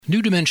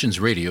New Dimensions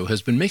Radio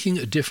has been making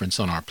a difference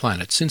on our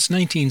planet since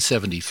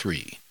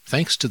 1973,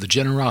 thanks to the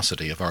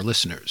generosity of our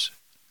listeners.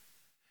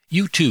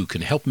 You too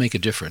can help make a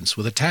difference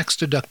with a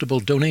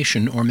tax-deductible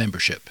donation or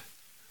membership.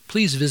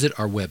 Please visit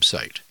our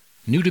website,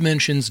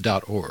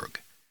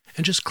 newdimensions.org,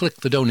 and just click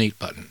the Donate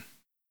button.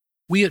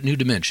 We at New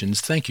Dimensions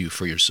thank you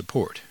for your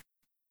support.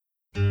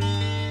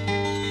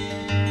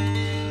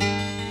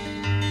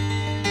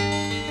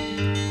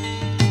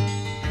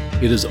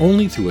 It is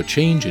only through a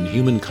change in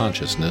human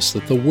consciousness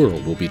that the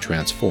world will be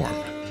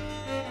transformed.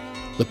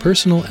 The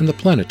personal and the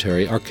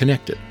planetary are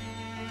connected.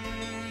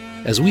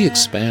 As we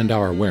expand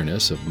our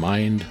awareness of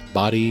mind,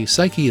 body,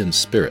 psyche, and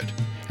spirit,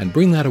 and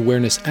bring that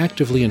awareness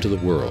actively into the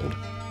world,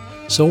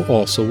 so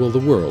also will the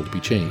world be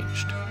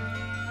changed.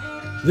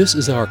 This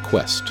is our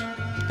quest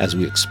as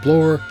we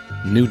explore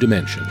new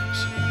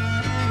dimensions.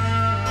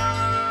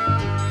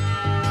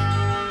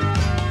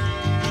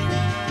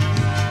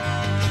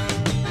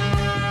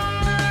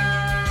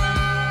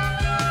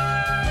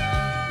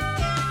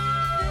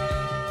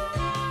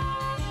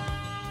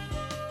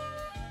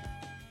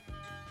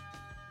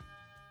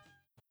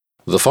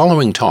 The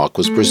following talk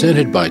was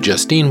presented by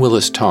Justine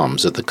Willis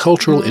Toms at the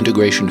Cultural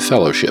Integration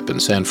Fellowship in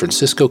San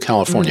Francisco,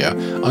 California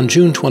on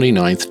June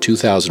 29,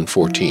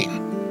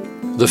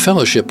 2014. The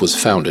fellowship was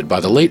founded by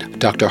the late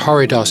Dr.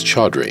 Haridas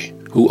Chaudhry,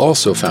 who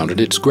also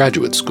founded its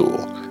graduate school,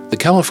 the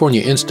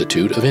California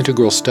Institute of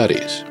Integral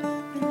Studies.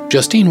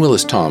 Justine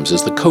Willis Toms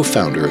is the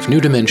co-founder of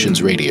New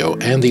Dimensions Radio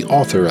and the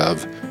author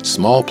of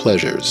Small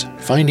Pleasures,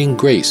 Finding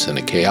Grace in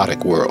a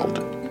Chaotic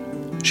World.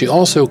 She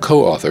also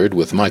co-authored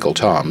with Michael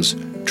Toms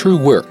True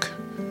Work,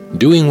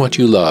 Doing What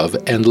You Love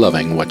and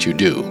Loving What You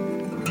Do.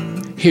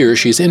 Here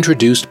she's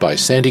introduced by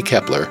Sandy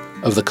Kepler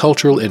of the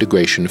Cultural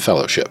Integration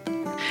Fellowship.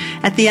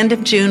 At the end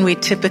of June, we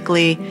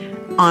typically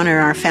honor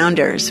our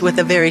founders with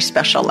a very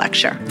special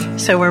lecture.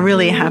 So we're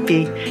really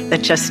happy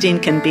that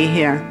Justine can be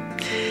here.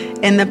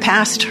 In the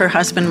past, her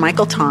husband,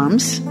 Michael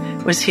Toms,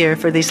 was here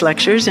for these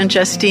lectures, and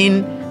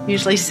Justine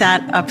usually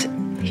sat up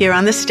here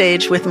on the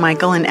stage with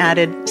Michael and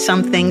added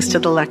some things to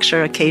the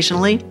lecture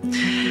occasionally.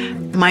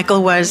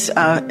 Michael was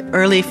an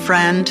early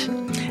friend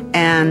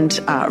and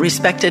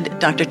respected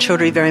Dr.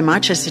 Chaudhry very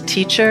much as a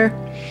teacher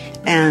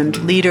and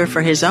leader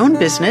for his own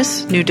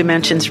business, New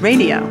Dimensions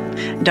Radio.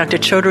 Dr.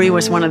 Chaudhry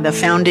was one of the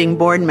founding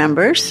board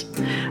members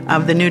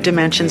of the New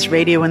Dimensions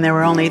Radio when there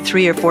were only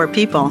 3 or 4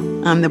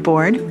 people on the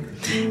board,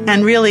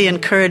 and really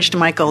encouraged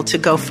Michael to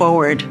go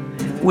forward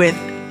with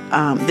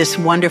this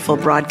wonderful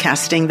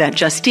broadcasting that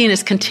Justine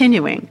is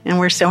continuing, and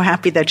we're so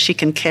happy that she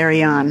can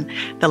carry on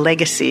the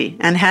legacy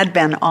and had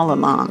been all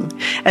along.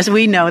 As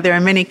we know, there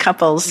are many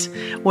couples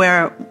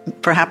where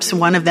perhaps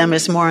one of them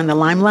is more in the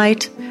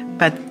limelight,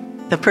 but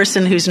the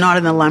person who's not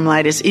in the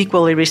limelight is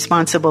equally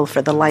responsible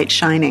for the light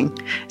shining.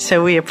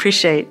 So we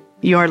appreciate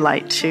your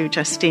light too,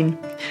 Justine.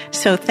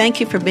 So thank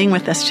you for being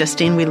with us,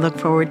 Justine. We look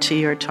forward to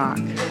your talk.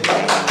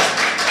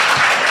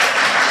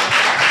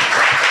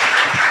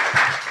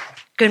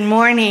 Good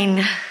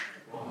morning.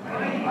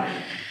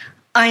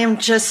 I am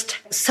just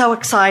so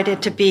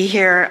excited to be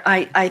here.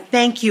 I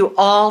thank you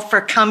all for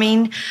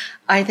coming.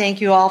 I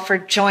thank you all for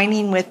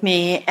joining with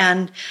me.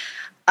 And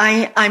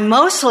I'm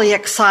mostly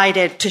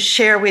excited to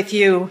share with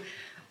you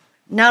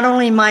not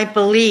only my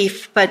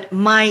belief, but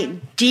my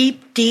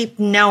deep, deep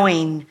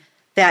knowing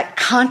that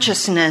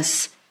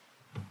consciousness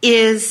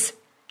is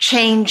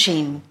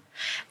changing.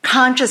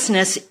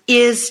 Consciousness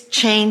is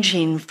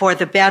changing for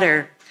the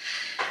better.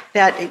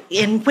 That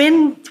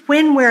when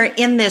we're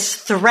in this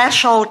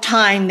threshold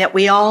time that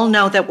we all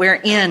know that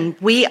we're in,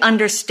 we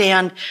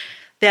understand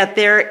that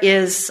there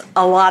is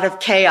a lot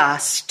of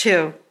chaos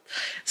too.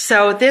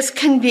 So this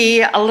can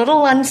be a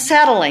little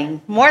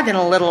unsettling, more than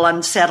a little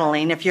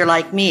unsettling if you're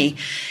like me.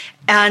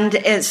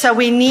 And so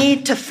we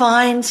need to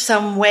find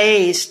some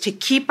ways to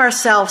keep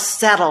ourselves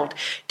settled,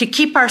 to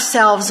keep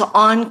ourselves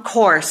on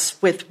course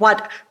with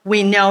what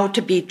we know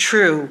to be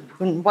true,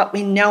 and what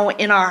we know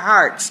in our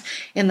hearts,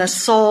 in the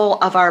soul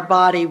of our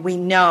body we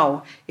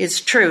know is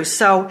true.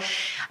 So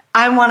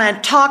I want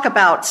to talk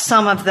about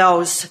some of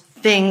those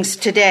things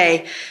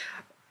today.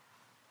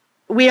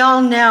 We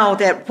all know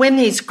that when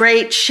these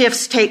great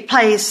shifts take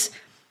place,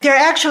 there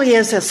actually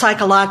is a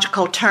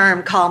psychological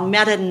term called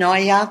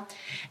metanoia.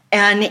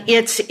 And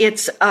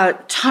it's a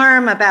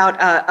term about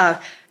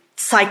a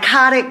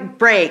psychotic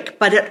break,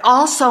 but it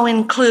also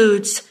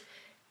includes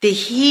the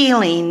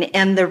healing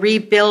and the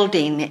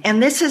rebuilding.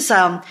 And this is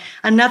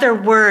another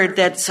word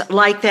that's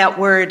like that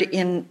word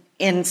in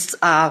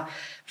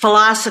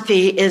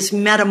philosophy is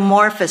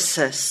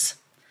metamorphosis.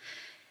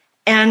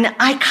 And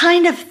I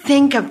kind of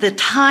think of the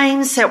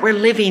times that we're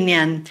living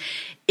in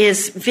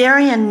is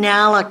very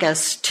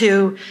analogous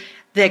to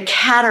the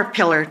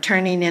caterpillar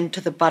turning into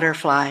the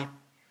butterfly.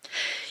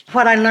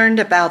 What I learned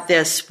about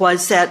this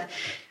was that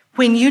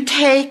when you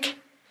take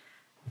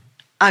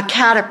a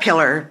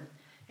caterpillar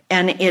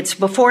and it's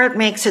before it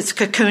makes its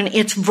cocoon,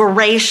 it's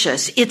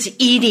voracious. It's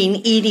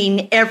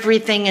eating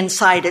everything in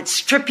sight. It's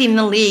stripping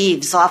the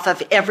leaves off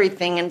of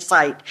everything in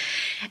sight.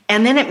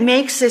 And then it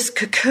makes this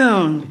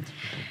cocoon.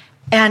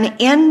 And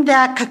in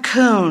that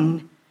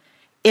cocoon,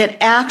 it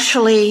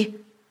actually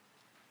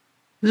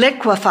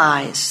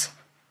liquefies.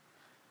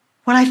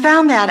 When I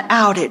found that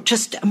out, it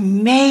just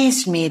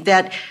amazed me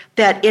that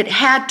it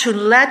had to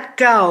let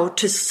go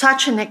to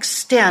such an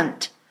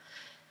extent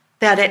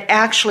that it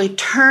actually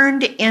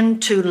turned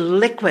into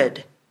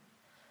liquid.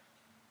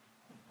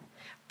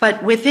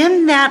 But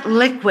within that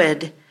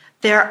liquid,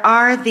 there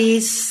are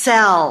these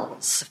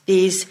cells,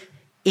 these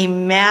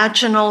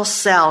imaginal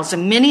cells.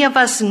 And many of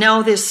us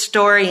know this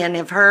story and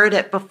have heard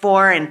it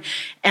before and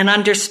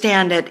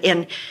understand it.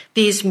 And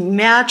these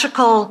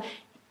magical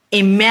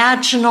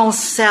imaginal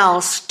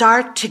cells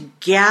start to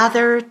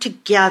gather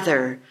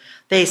together.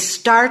 They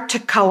start to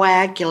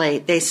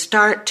coagulate. They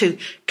start to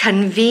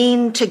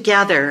convene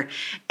together.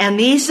 And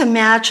these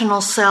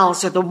imaginal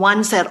cells are the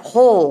ones that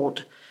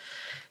hold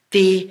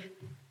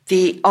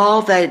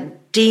all the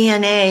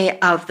DNA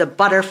of the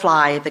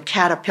butterfly the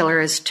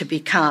caterpillar is to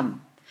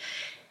become.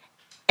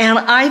 And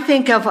I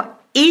think of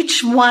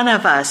each one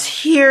of us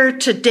here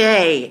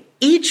today,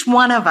 each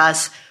one of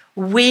us,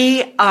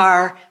 we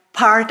are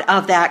part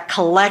of that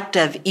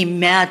collective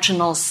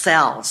imaginal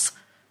cells.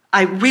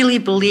 I really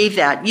believe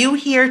that. You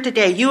here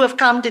today, you have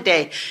come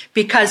today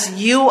because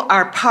you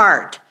are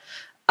part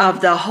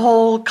of the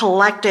whole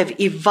collective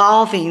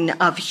evolving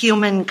of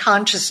human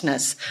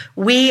consciousness.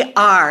 We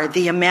are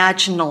the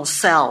imaginal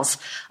cells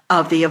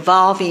of the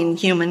evolving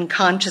human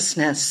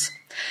consciousness.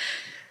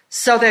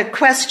 So the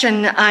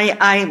question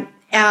I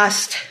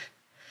asked,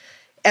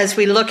 as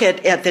we look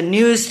at the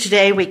news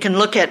today, we can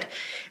look at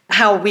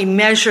how we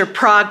measure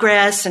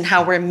progress and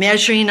how we're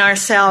measuring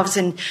ourselves,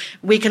 and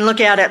we can look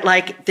at it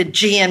like the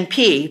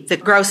GNP, the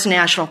gross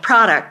national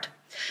product,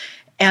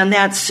 and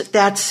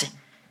that's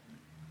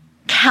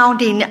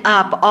counting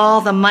up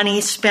all the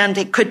money spent.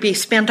 It could be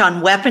spent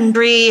on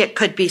weaponry, it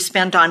could be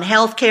spent on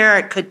healthcare,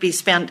 it could be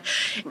spent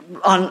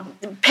on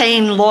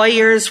paying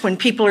lawyers when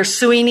people are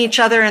suing each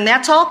other, and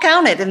that's all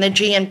counted in the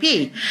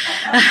GNP.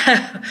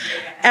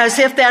 As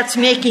if that's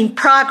making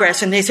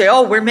progress. And they say,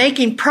 oh, we're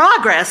making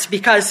progress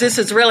because this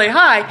is really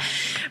high.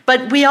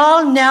 But we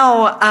all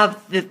know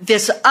of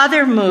this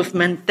other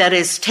movement that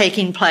is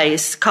taking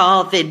place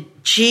called the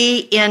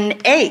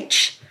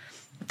GNH,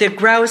 the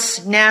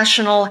Gross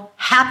National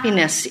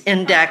Happiness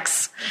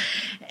Index.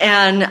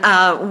 And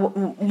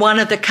one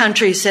of the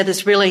countries that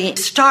has really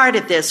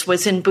started this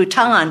was in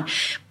Bhutan.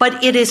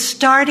 But it is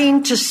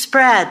starting to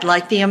spread,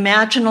 like the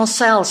imaginal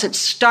cells. It's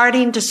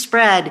starting to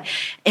spread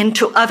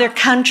into other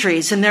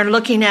countries. And they're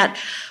looking at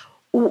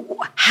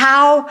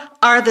how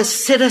are the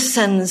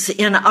citizens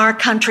in our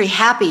country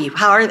happy?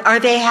 How are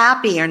they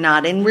happy or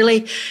not? And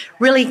really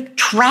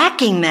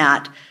tracking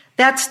that.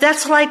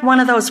 That's like one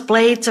of those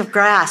blades of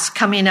grass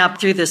coming up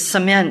through the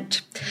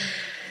cement.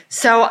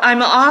 So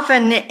I'm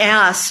often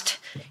asked,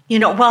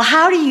 well,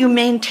 how do you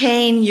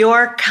maintain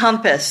your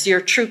compass,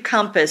 your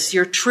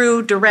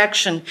true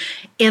direction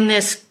in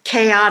this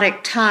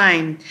chaotic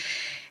time?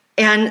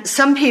 And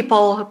some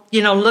people,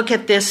 look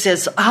at this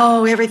as,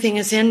 oh, everything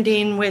is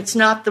ending. It's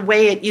not the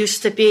way it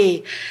used to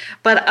be.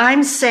 But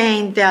I'm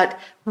saying that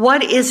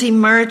what is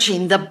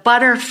emerging, the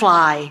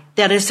butterfly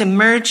that is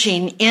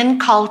emerging in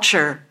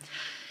culture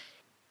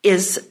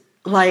is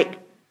like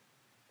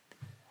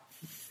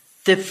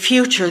the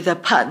future,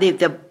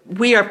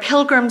 we are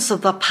pilgrims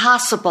of the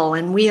possible,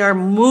 and we are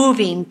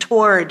moving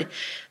toward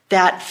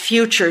that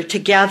future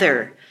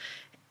together.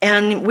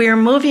 And we're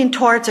moving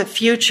towards a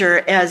future,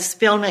 as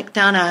Bill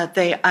McDonough,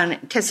 the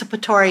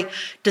anticipatory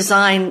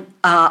design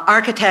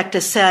architect,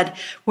 has said,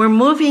 we're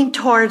moving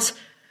towards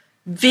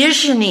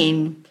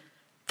visioning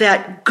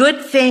that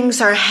good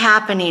things are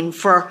happening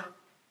for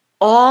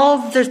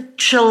all the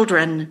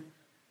children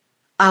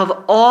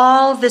of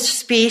all the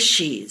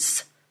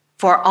species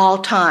for all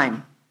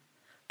time.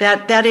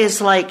 That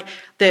is like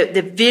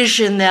the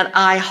vision that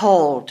I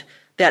hold,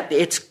 that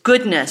it's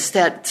goodness,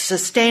 that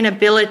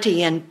sustainability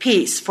and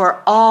peace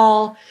for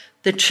all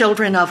the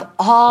children of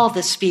all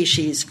the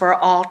species for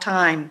all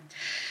time.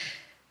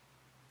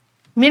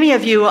 Many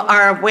of you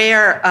are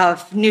aware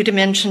of New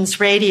Dimensions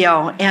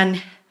Radio,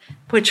 and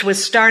which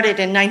was started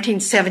in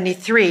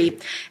 1973,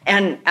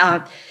 and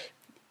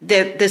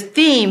the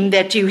theme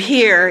that you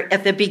hear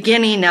at the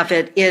beginning of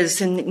it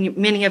is, and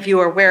many of you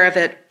are aware of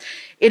it,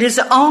 it is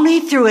only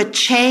through a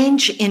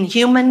change in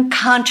human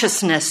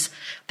consciousness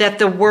that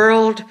the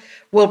world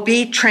will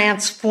be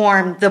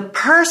transformed. The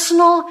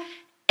personal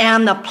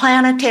and the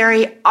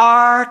planetary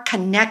are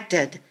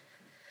connected.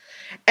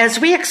 As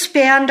we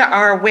expand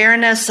our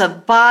awareness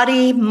of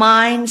body,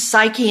 mind,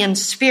 psyche, and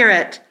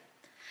spirit,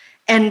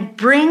 and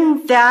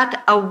bring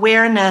that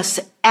awareness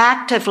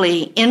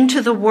actively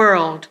into the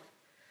world,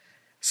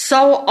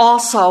 so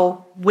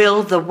also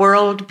will the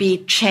world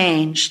be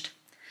changed.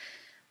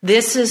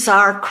 This is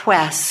our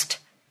quest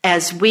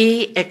as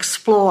we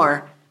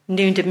explore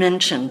new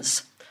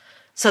dimensions.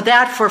 So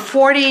that for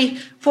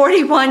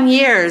 41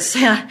 years,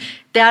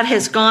 that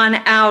has gone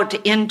out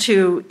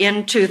into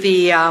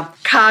the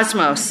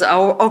cosmos,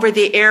 over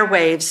the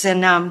airwaves.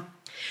 And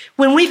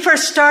when we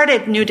first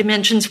started New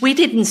Dimensions, we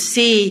didn't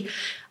see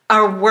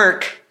our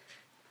work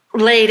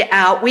laid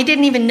out. We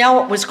didn't even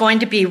know it was going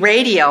to be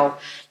radio.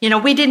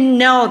 We didn't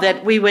know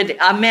that we would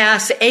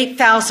amass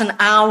 8,000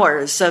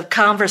 hours of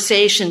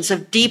conversations,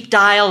 of deep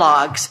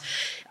dialogues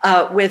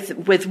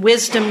with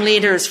wisdom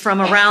leaders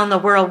from around the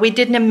world. We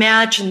didn't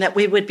imagine that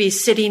we would be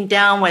sitting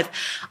down with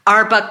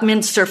R.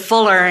 Buckminster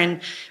Fuller,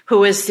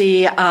 who is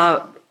the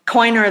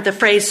coiner of the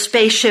phrase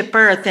spaceship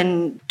Earth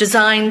and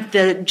designed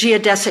the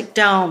geodesic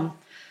dome.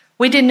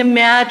 We didn't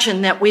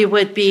imagine that we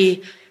would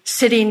be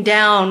sitting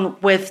down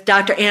with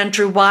Dr.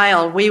 Andrew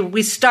Weil.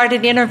 We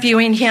started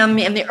interviewing him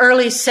in the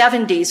early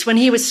 70s when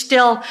he was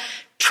still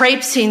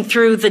traipsing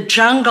through the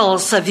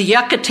jungles of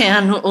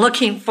Yucatan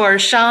looking for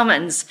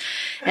shamans.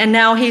 And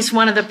now he's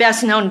one of the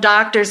best known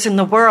doctors in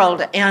the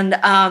world.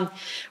 And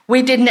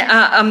we didn't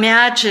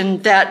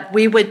imagine that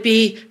we would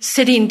be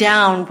sitting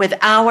down with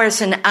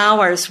hours and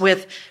hours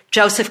with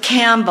Joseph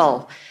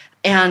Campbell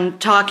and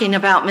talking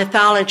about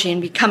mythology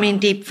and becoming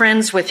deep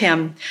friends with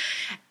him.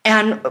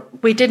 And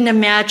we didn't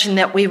imagine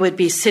that we would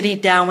be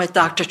sitting down with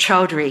Dr.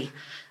 Chaudhry,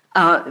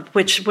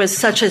 which was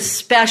such a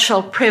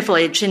special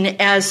privilege.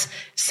 And as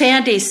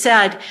Sandy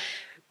said,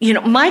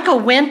 Michael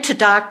went to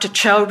Dr.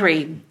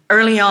 Chaudhry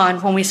early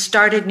on when we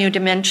started New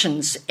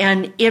Dimensions,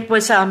 and it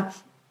was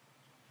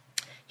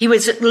he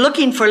was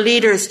looking for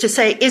leaders to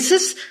say, is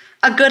this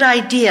a good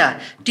idea?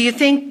 Do you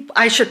think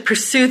I should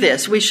pursue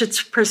this? We should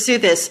pursue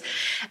this.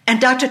 And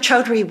Dr.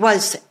 Chaudhry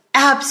was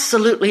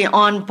absolutely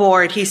on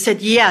board. He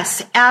said,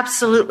 yes,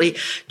 absolutely.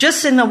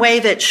 Just in the way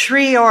that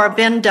Sri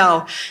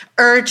Aurobindo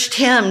urged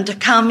him to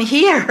come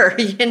here,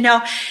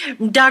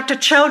 Dr.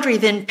 Chaudhry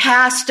then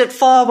passed it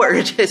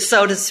forward,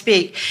 so to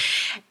speak.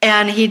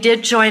 And he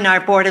did join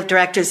our board of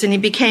directors, and he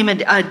became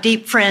a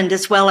deep friend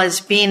as well as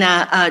being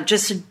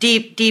just a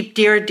deep, deep,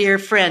 dear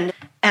friend.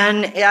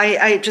 And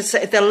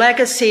the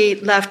legacy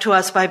left to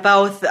us by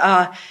both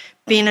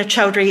Beena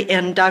Chaudhry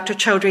and Dr.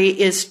 Chaudhry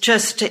is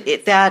just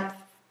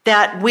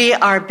that we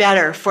are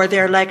better for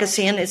their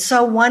legacy. And it's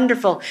so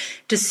wonderful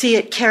to see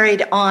it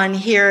carried on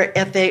here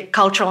at the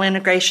Cultural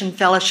Integration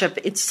Fellowship.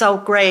 It's so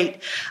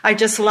great. I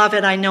just love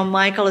it. I know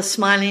Michael is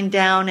smiling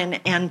down, and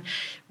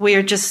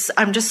I'm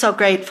just so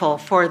grateful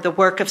for the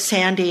work of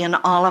Sandy and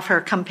all of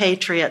her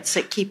compatriots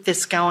that keep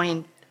this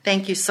going.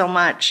 Thank you so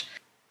much.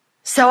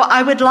 So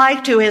I would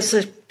like to, as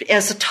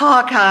a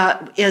talk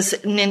is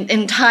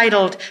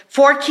entitled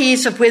 4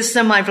 Keys of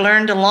Wisdom I've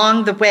Learned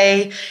Along the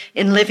Way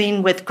in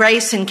Living with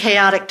Grace in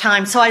Chaotic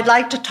Times. So I'd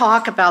like to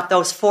talk about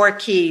those 4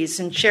 keys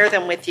and share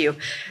them with you.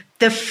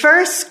 The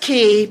first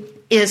key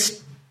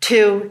is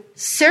to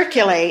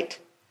circulate,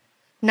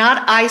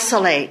 not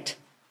isolate.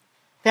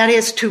 That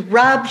is to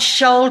rub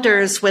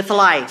shoulders with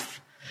life.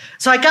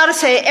 So I got to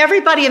say,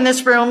 everybody in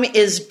this room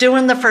is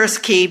doing the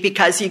first key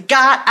because you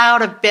got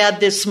out of bed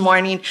this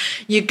morning,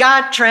 you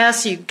got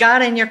dressed, you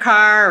got in your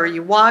car, or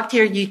you walked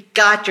here, you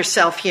got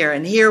yourself here.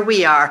 And here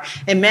we are,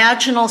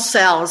 imaginal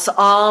cells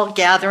all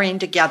gathering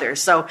together.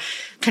 So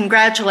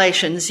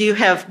congratulations, you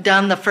have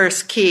done the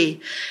first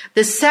key.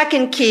 The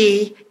second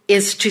key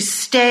is to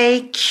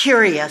stay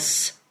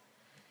curious.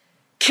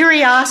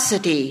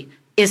 Curiosity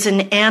is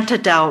an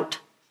antidote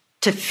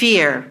to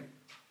fear.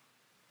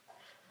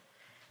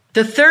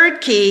 The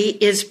third key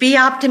is be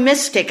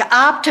optimistic.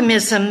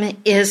 Optimism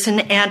is an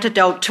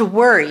antidote to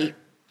worry.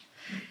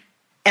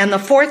 And the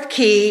fourth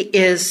key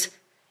is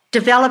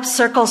develop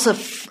circles of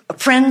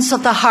friends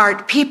of the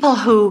heart, people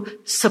who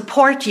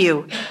support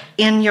you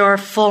in your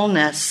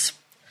fullness.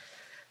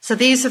 So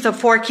these are the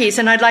 4 keys,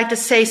 and I'd like to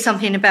say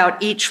something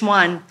about each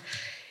one.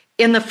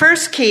 In the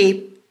first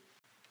key,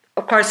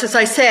 of course, as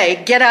I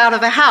say, get out of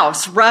the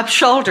house, rub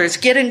shoulders,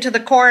 get into the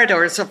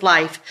corridors of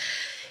life.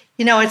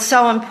 It's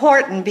so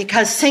important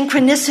because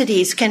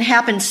synchronicities can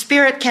happen.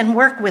 Spirit can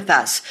work with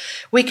us.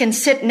 We can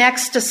sit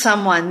next to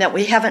someone that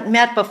we haven't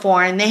met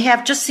before, and they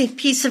have just a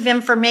piece of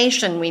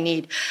information we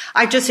need.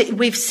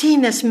 We've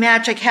seen this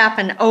magic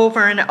happen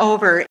over and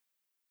over.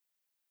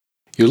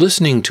 You're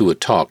listening to a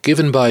talk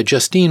given by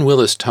Justine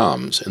Willis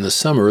Toms in the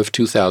summer of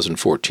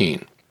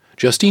 2014.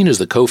 Justine is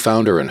the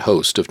co-founder and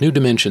host of New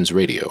Dimensions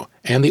Radio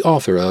and the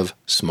author of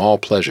Small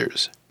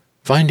Pleasures,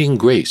 Finding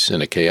Grace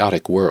in a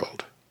Chaotic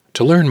World.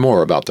 To learn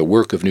more about the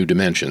work of New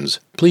Dimensions,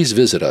 please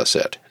visit us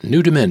at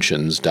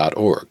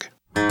newdimensions.org.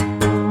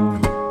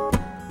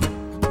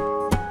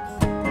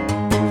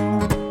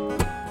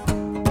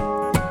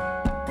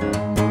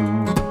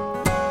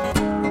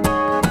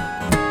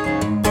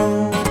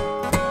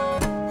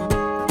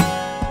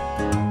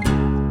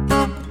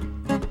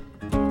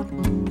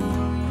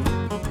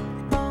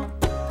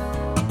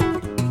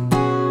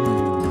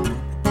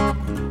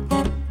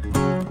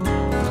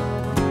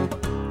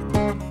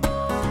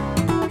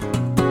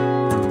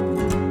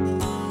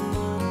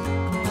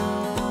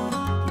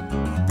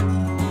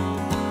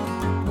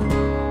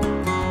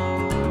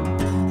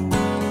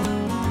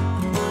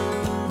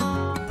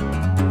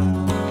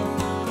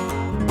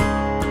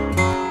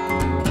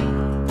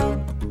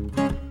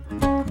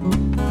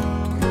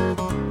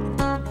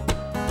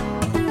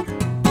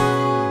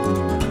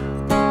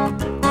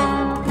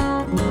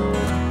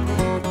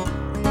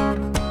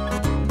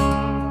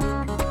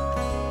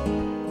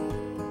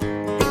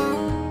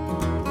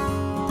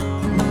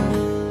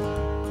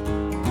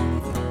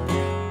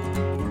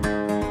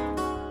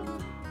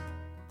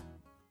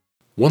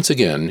 Once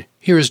again,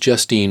 here is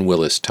Justine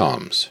Willis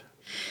Toms.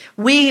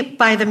 We,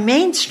 by the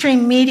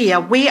mainstream media,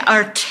 we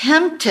are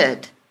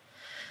tempted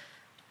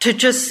to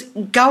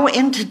just go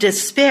into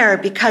despair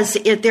because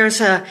there's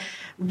a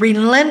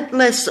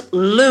relentless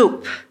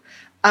loop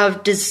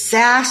of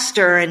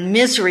disaster and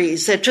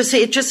miseries. It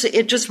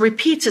just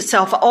repeats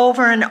itself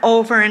over and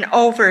over and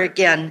over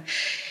again.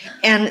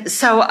 And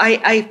so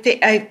I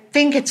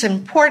think it's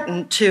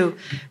important to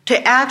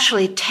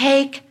actually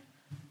take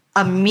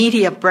a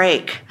media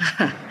break.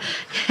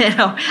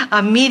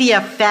 A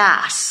media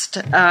fast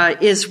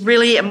is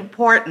really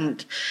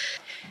important.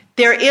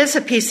 There is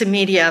a piece of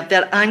media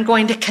that I'm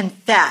going to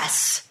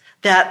confess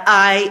that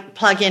I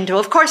plug into.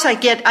 Of course, I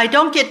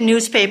don't get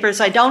newspapers.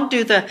 I don't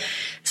do the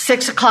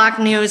 6 o'clock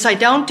news. I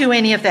don't do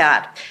any of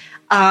that.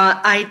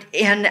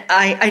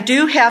 I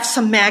do have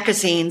some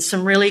magazines,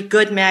 some really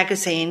good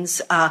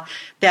magazines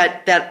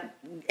that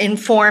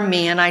inform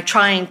me, and I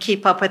try and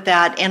keep up with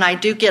that. And I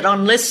do get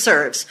on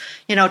listservs,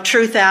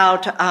 Truth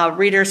Out,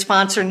 Reader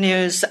Sponsor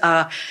News.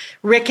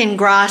 Rick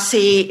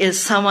Ingrassi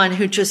is someone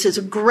who just is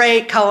a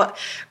great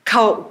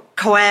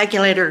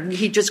coagulator.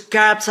 He just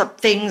grabs up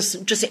things,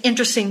 just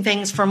interesting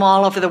things from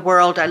all over the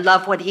world. I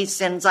love what he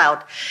sends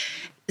out.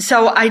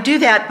 So I do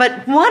that.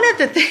 But one of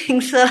the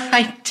things that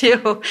I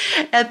do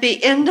at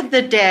the end of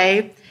the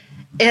day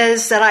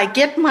is that I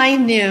get my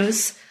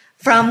news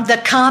from the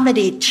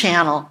Comedy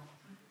Channel.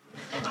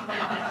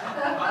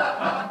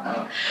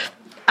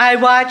 I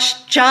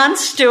watch Jon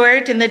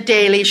Stewart in The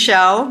Daily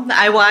Show.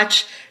 I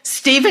watch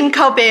Stephen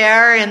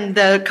Colbert in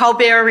The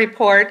Colbert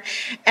Report.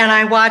 And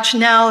I watch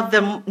now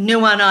the new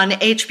one on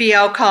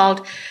HBO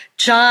called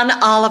John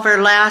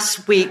Oliver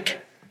Last Week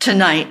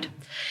Tonight.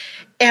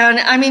 And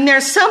I mean,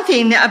 there's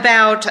something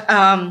about,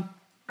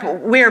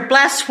 we're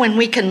blessed when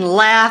we can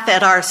laugh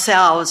at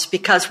ourselves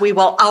because we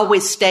will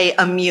always stay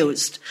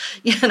amused,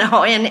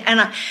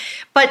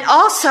 but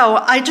also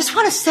I just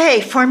want to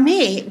say, for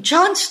me,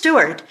 Jon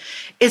Stewart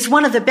is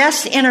one of the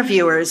best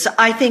interviewers,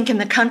 I think, in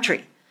the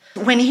country.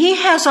 When he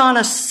has on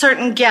a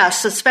certain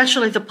guest,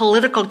 especially the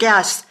political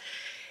guests,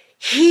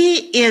 he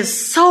is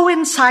so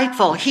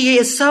insightful. He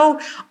is so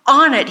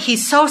on it. He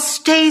so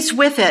stays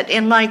with it.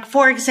 And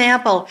for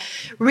example,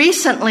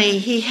 recently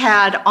he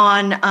had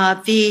on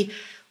the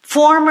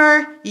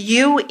former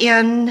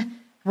UN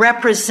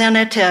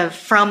representative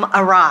from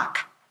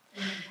Iraq.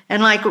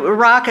 And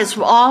Iraq is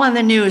all in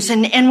the news.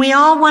 And we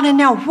all want to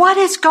know what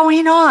is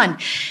going on.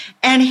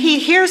 And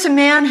here's a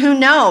man who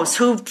knows,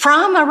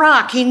 from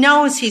Iraq, he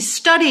knows, he's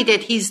studied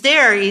it, he's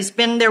there, he's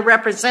been their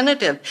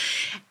representative.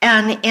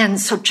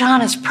 And so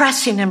John is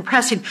pressing and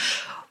pressing,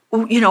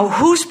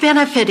 who's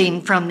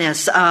benefiting from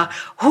this?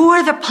 Who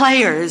are the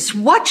players?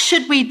 What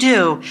should we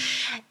do?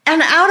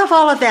 And out of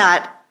all of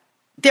that,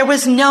 there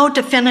was no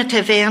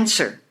definitive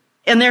answer.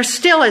 And there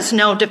still is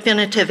no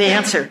definitive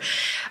answer.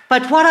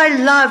 But what I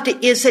loved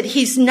is that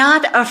he's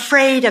not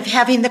afraid of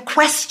having the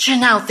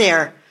question out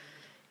there,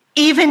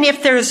 even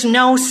if there's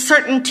no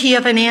certainty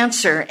of an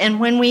answer. And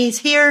when we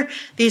hear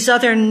these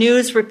other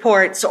news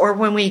reports, or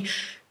when we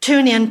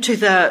tune into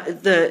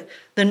the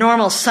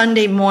normal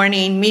Sunday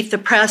morning meet the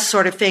press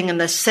sort of thing,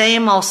 and the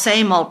same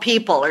old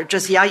people are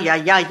just yeah,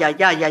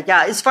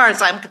 as far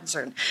as I'm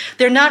concerned.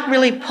 They're not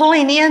really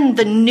pulling in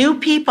the new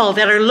people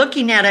that are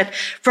looking at it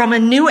from a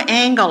new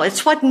angle.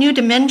 It's what New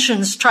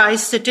Dimensions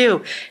tries to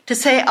do, to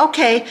say,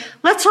 okay,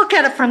 let's look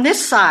at it from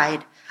this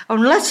side. Or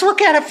let's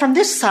look at it from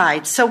this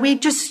side. So we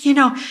just,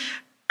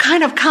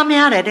 kind of come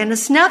at it. And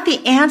it's not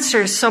the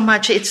answers so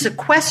much, it's the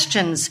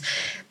questions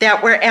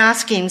that we're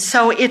asking.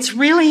 So it's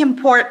really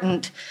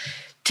important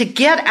to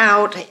get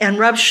out and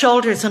rub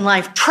shoulders in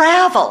life.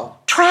 Travel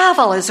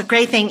is a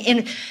great thing.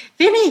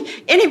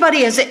 If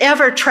anybody has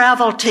ever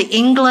traveled to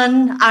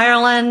England,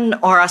 Ireland,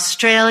 or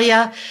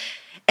Australia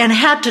and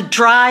had to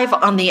drive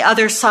on the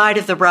other side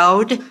of the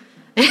road,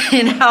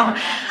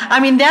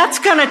 that's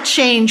going to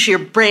change your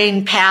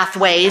brain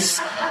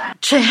pathways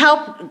to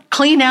help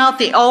clean out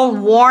the old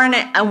worn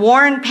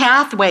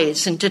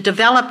pathways and to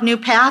develop new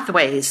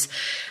pathways.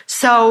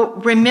 So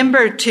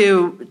remember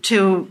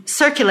to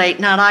circulate,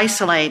 not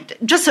isolate.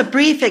 Just a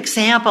brief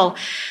example.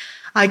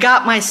 I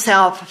got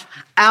myself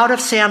out of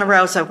Santa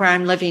Rosa, where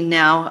I'm living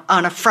now,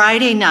 on a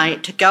Friday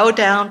night to go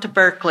down to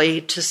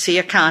Berkeley to see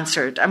a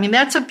concert.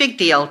 That's a big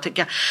deal to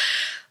get.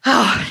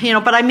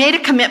 But I made a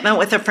commitment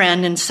with a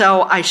friend, and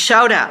so I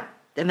showed up.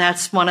 And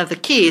that's one of the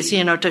keys,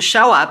 to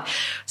show up.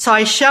 So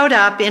I showed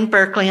up in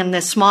Berkeley in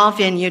this small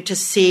venue to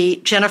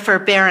see Jennifer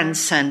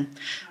Berenson,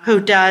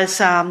 who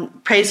does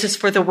Praises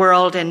for the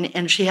World,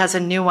 and she has a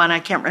new one. I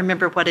can't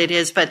remember what it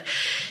is, but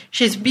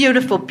she's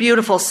beautiful,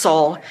 beautiful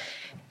soul.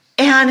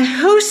 And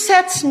who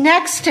sits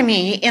next to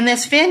me in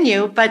this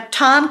venue but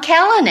Tom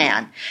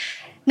Callanan?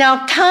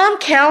 Now, Tom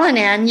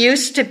Callanan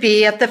used to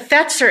be at the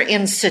Fetzer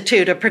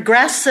Institute, a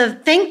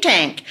progressive think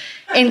tank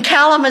in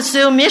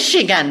Kalamazoo,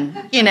 Michigan,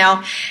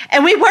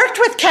 and we worked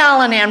with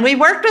Callanan. We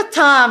worked with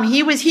Tom.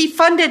 He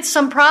funded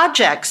some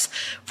projects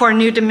for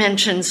New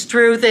Dimensions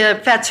through the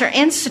Fetzer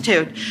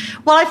Institute.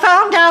 Well, I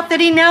found out that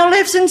he now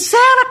lives in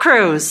Santa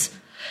Cruz.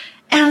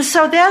 And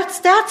so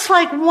that's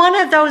like one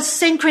of those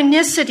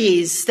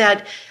synchronicities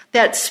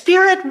that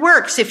Spirit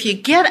works if you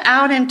get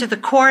out into the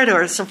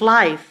corridors of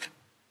life.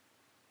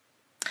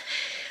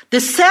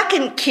 The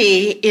second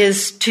key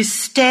is to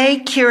stay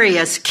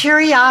curious.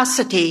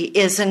 Curiosity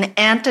is an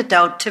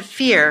antidote to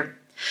fear.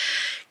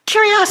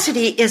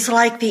 Curiosity is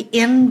like the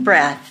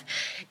in-breath.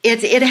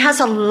 It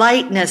has a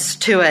lightness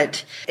to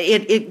it.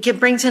 It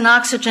brings in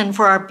oxygen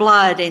for our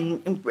blood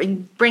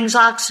and brings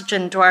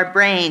oxygen to our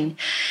brain.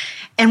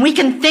 And we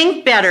can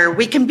think better.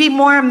 We can be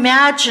more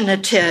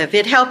imaginative.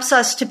 It helps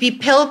us to be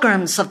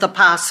pilgrims of the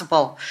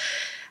possible.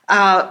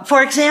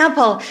 For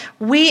example,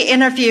 we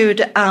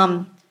interviewed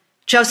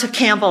Joseph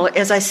Campbell,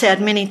 as I said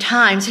many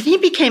times, and he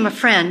became a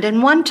friend.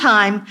 And one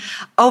time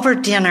over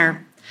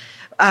dinner,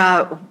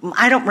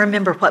 I don't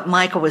remember what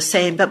Michael was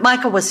saying, but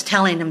Michael was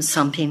telling him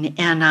something,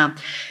 and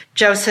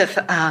Joseph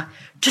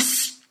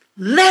just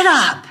lit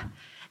up,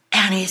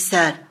 and he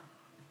said,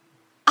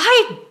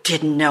 I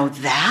didn't know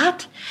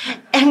that.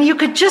 And you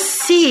could just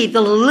see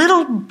the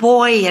little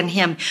boy in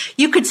him.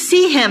 You could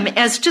see him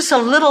as just a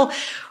little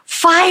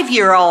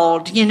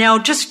 5-year-old,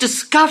 just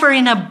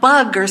discovering a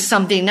bug or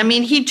something. I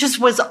mean, he just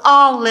was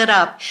all lit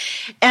up.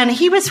 And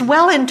he was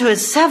well into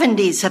his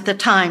 70s at the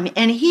time,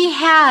 and he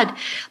had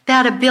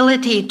that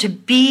ability to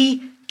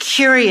be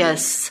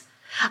curious.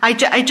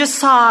 I just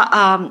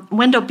saw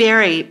Wendell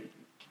Berry,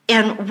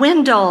 and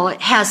Wendell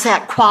has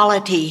that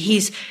quality.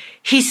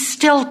 He's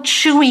still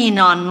chewing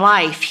on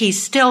life.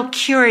 He's still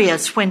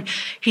curious when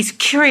he's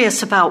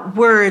curious about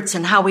words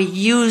and how we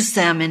use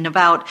them and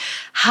about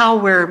how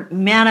we're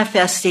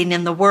manifesting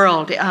in the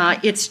world.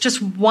 It's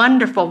just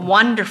wonderful,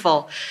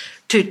 wonderful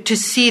to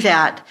see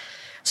that.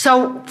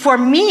 So for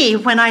me,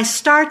 when I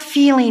start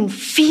feeling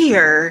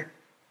fear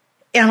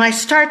and I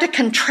start to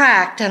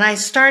contract and I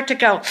start to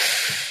go,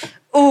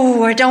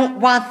 oh, I don't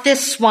want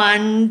this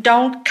one.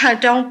 Don't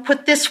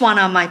put this one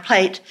on my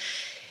plate.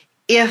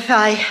 If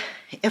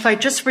I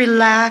just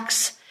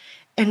relax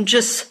and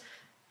just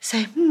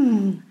say,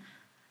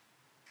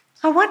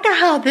 I wonder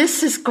how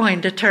this is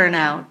going to turn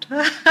out.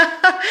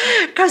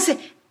 Because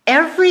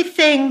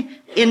everything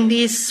in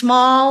these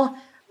small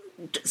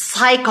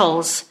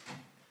cycles,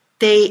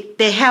 they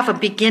have a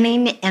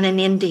beginning and an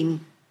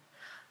ending.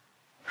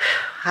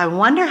 I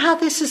wonder how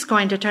this is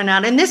going to turn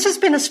out. And this has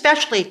been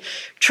especially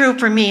true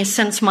for me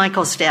since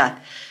Michael's death,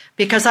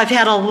 because I've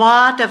had a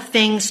lot of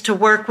things to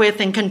work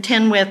with and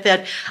contend with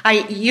that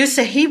he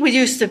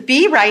used to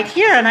be right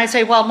here. And I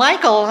say, well,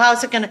 Michael,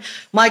 how's it going to?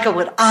 Michael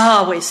would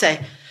always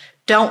say,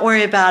 don't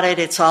worry about it.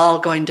 It's all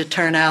going to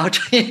turn out.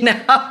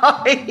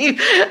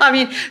 I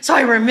mean, so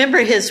I remember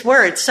his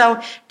words.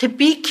 So to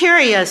be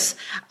curious,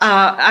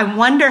 I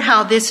wonder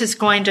how this is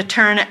going to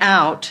turn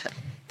out.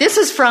 This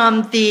is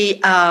from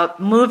the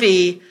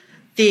movie,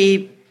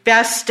 The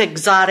Best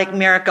Exotic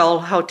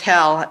Marigold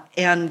Hotel,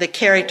 and the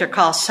character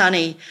called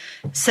Sonny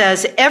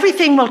says,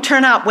 everything will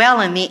turn out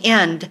well in the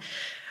end.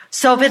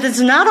 So if it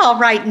is not all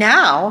right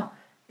now,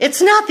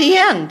 it's not the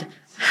end.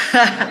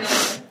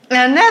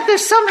 And that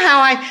there's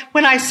somehow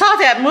when I saw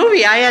that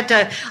movie, I had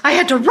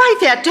to write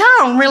that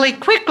down really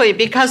quickly,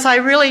 because I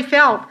really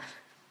felt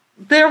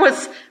there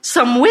was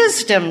some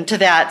wisdom to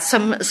that,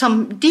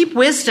 some deep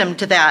wisdom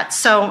to that.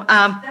 So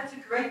that's a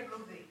great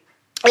movie.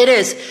 It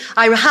is.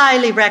 I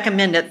highly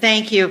recommend it.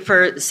 Thank you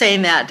for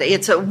saying that.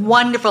 It's a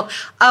wonderful,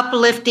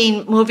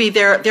 uplifting movie.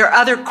 There are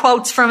other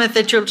quotes from it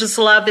that you'll just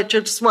love, that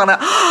you'll just want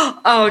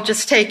to,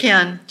 just take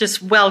in.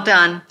 Just well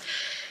done.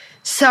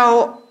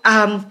 So,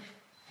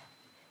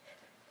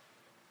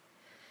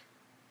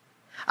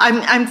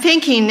 I'm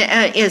thinking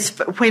is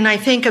when I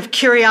think of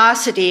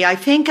curiosity, I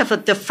think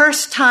of the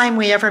first time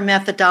we ever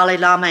met the Dalai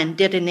Lama and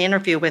did an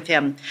interview with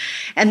him.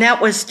 And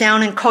that was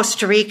down in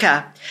Costa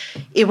Rica.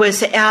 It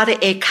was at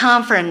a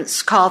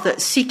conference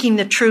called Seeking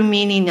the True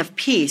Meaning of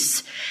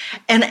Peace.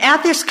 And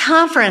at this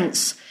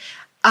conference,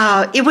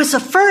 it was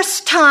the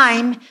first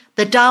time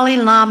the Dalai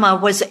Lama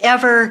was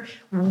ever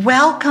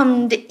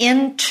welcomed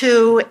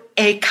into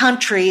a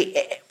country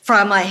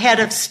from a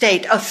head of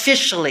state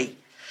officially.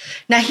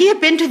 Now, he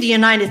had been to the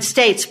United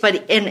States,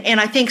 but and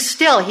I think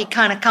still he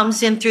kind of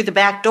comes in through the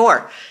back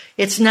door.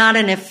 It's not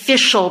an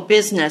official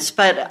business.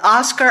 But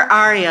Oscar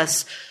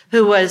Arias,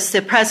 who was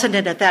the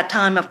president at that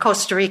time of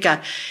Costa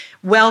Rica,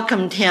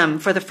 welcomed him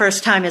for the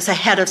first time as a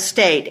head of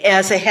state,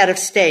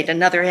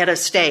 another head of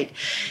state.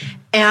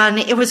 And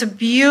it was a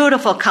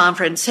beautiful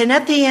conference. And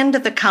at the end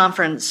of the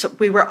conference,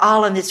 we were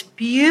all in this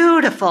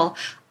beautiful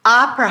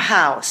opera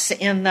house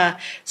in the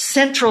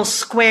central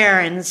square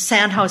in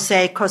San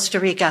Jose, Costa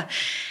Rica.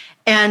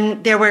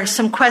 And there were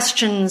some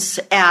questions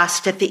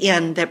asked at the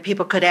end that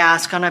people could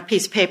ask on a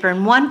piece of paper.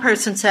 And one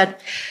person said,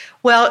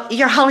 well,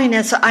 Your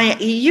Holiness,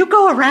 you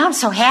go around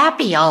so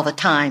happy all the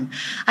time.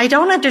 I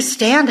don't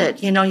understand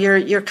it. You know,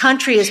 your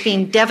country is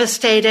being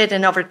devastated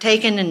and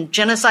overtaken in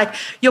genocide.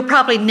 You'll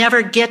probably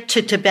never get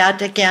to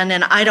Tibet again,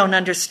 and I don't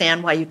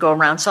understand why you go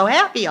around so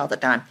happy all the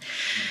time.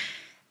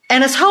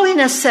 And His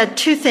Holiness said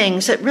two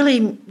things that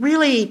really,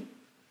 really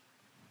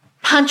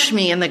punched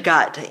me in the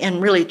gut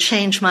and really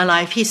changed my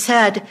life. He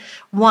said,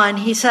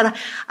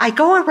 I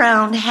go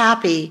around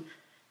happy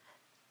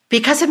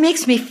because it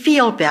makes me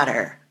feel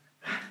better.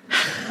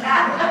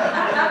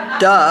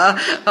 Duh.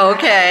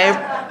 Okay.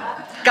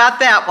 Got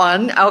that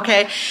one.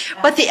 Okay.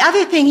 But the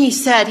other thing he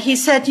said,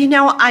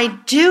 I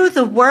do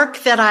the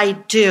work that I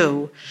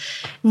do,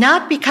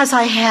 not because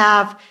I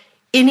have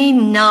any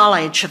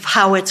knowledge of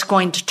how it's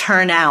going to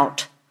turn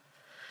out,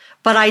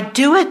 but I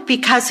do it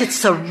because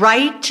it's the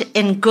right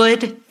and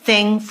good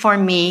thing for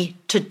me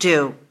to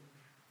do.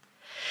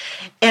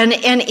 And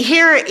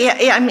here,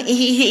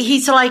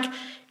 he's like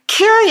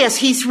curious.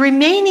 He's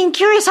remaining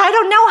curious. I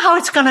don't know how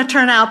it's going to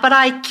turn out, but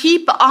I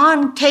keep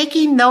on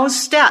taking those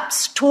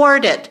steps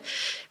toward it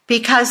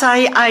because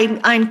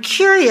I'm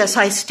curious.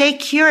 I stay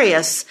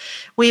curious.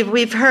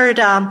 We've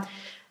heard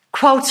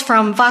quotes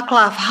from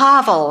Václav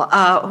Havel,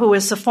 who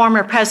is the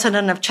former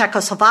president of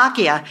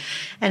Czechoslovakia,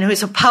 and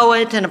who's a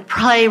poet and a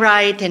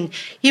playwright, and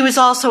he was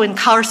also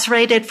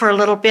incarcerated for a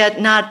little bit,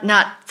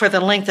 not for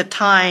the length of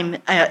time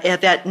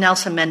that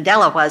Nelson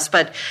Mandela was,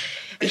 but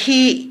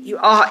he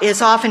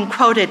is often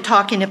quoted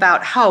talking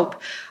about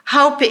hope.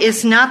 Hope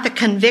is not the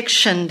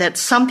conviction that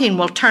something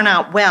will turn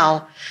out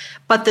well,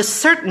 but the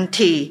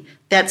certainty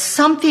that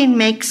something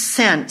makes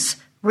sense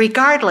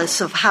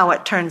regardless of how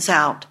it turns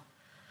out.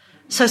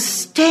 So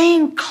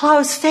staying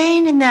close,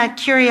 staying in that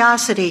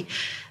curiosity,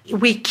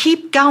 we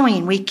keep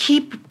going, we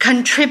keep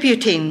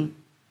contributing.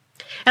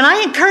 And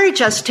I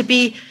encourage us to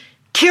be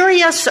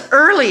curious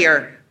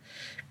earlier.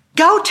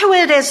 Go to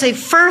it as a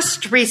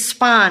first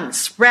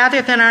response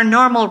rather than our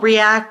normal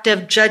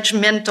reactive,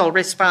 judgmental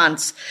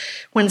response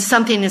when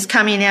something is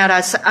coming at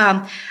us.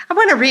 I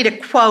want to read a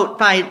quote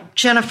by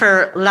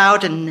Jennifer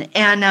Loudon,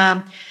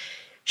 and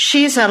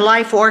she's a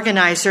life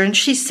organizer, and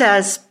she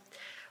says,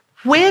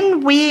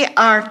 "When we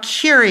are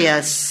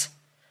curious,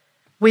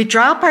 we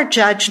drop our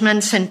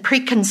judgments and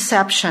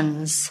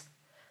preconceptions.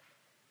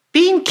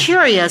 Being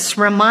curious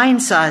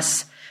reminds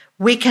us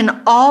we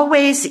can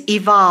always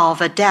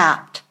evolve,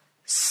 adapt,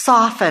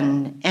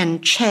 soften,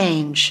 and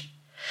change.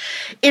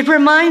 It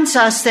reminds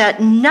us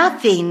that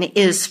nothing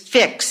is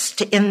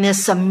fixed in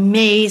this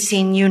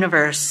amazing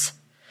universe.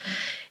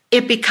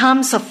 It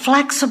becomes a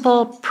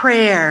flexible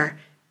prayer,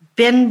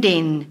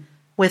 bending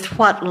with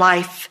what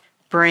life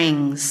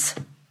brings."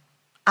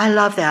 I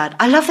love that.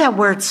 I love that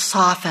word,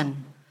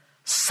 soften.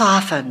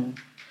 Soften.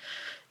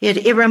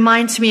 It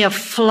reminds me of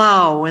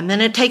flow, and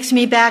then it takes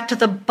me back to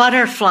the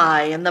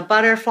butterfly, and the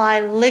butterfly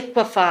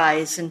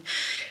liquefies and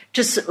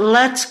just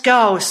lets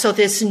go so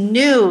this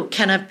new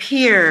can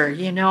appear.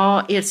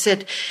 It's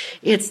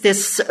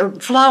this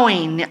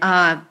flowing,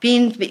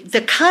 being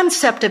the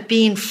concept of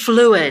being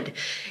fluid.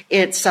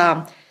 It's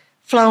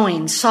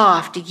flowing,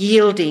 soft,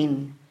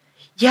 yielding.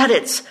 Yet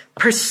it's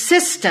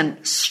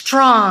persistent,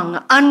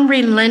 strong,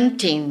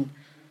 unrelenting.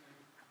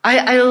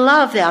 I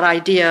love that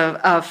idea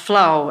of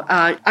flow.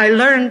 I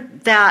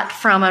learned that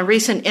from a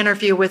recent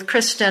interview with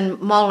Kristen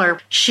Muller.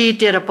 She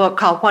did a book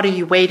called What Are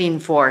You Waiting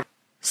For?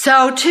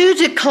 So to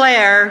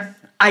declare,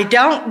 I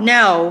don't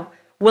know,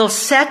 will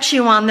set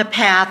you on the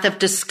path of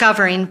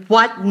discovering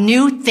what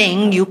new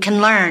thing you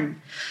can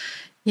learn.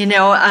 Join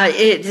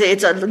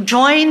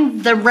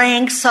the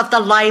ranks of the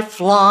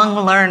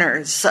lifelong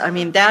learners. I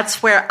mean,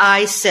 that's where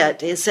I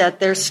sit, is that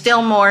there's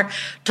still more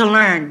to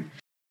learn.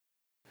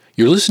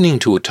 You're listening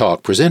to a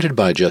talk presented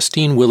by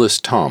Justine Willis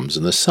Toms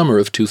in the summer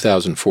of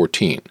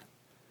 2014.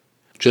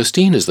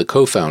 Justine is the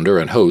co-founder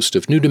and host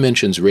of New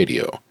Dimensions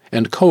Radio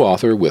and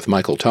co-author with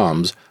Michael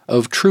Toms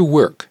of True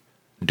Work,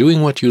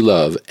 Doing What You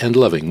Love and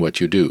Loving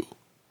What You Do.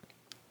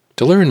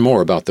 To learn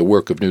more about the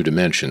work of New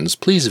Dimensions,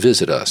 please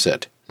visit us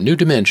at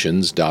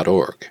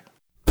newdimensions.org.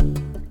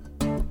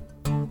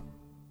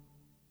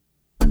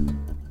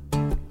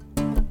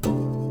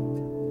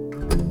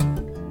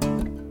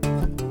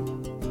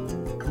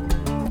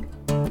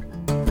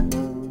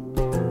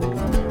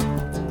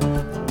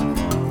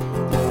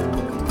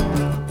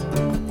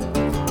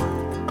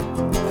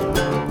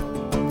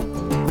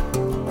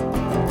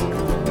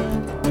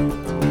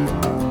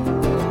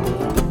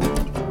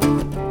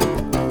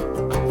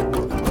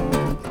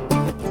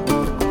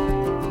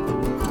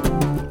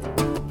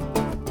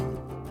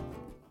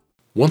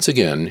 Once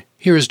again,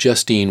 here is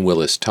Justine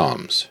Willis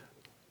Toms.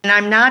 And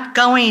I'm not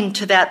going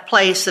to that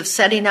place of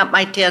setting up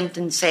my tent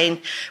and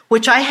saying,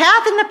 which I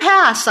have in the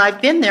past,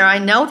 I've been there, I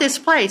know this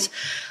place.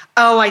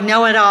 Oh, I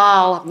know it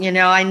all.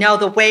 I know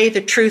the way, the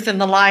truth, and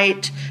the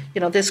light.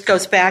 This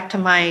goes back to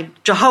my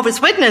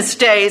Jehovah's Witness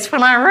days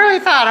when I really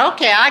thought,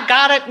 okay, I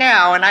got it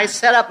now, and I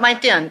set up my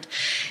tent.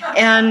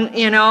 And,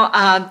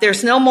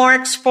 there's no more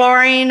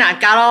exploring.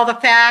 I've got all the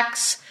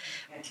facts.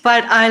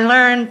 But I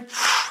learned,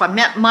 I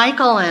met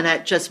Michael, and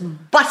it just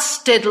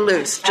busted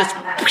loose.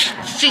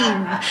 She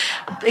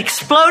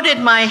exploded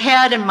my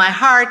head and my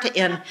heart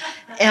and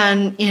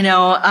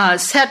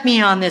set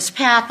me on this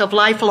path of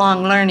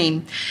lifelong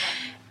learning.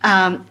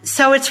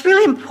 So it's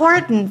really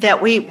important that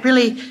we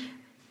really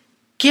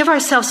give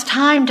ourselves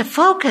time to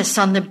focus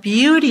on the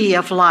beauty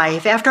of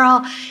life. After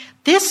all,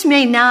 this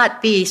may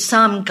not be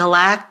some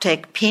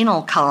galactic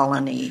penal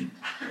colony.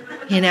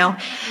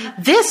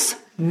 This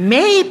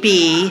may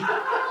be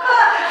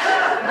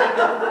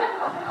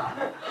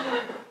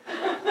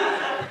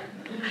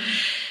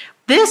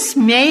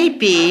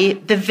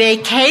the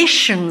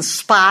vacation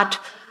spot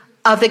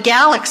of the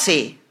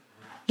galaxy.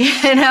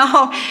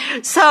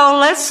 So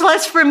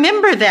let's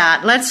remember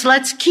that.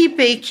 Let's keep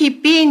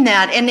being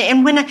that.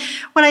 And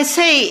when I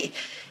say,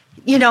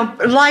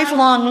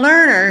 lifelong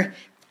learner,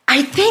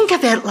 I think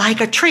of it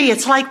like a tree.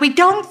 It's like we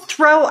don't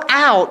throw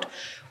out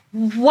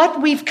what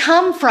we've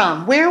come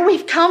from, where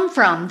we've come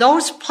from,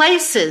 those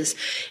places.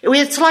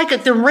 It's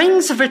like the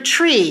rings of a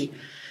tree,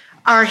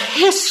 our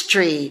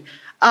history,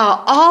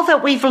 all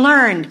that we've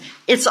learned.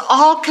 It's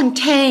all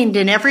contained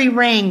in every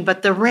ring,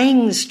 but the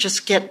rings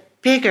just get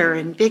bigger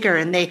and bigger,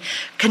 and they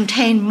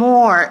contain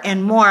more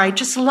and more. I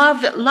just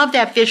love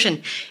that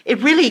vision.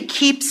 It really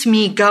keeps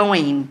me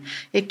going.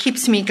 It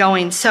keeps me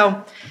going.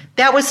 So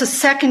that was the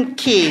second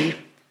key,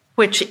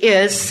 which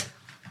is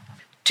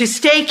to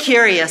stay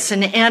curious,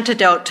 an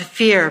antidote to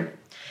fear.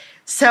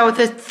 So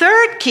the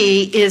third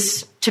key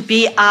is to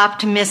be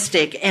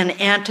optimistic, an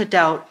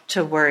antidote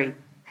to worry.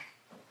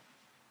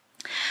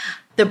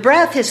 The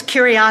breath is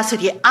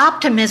curiosity.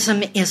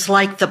 Optimism is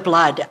like the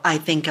blood, I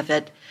think of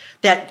it,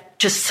 that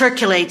just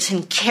circulates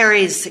and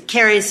carries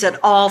it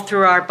all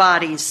through our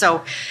bodies.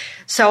 So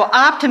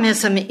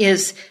optimism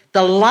is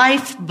the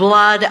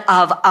lifeblood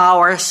of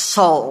our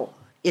soul,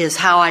 is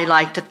how I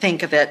like to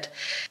think of it.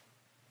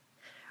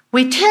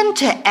 We tend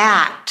to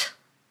act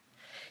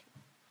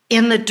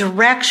in the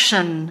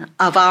direction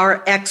of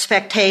our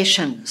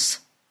expectations.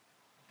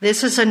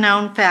 This is a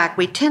known fact.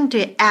 We tend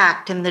to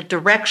act in the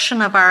direction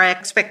of our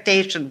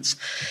expectations.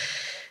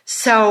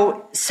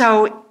 So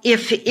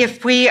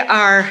if we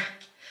are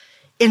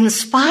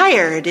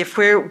inspired, if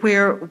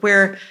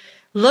we're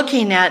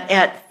looking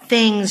at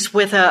things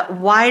with a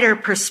wider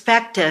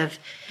perspective,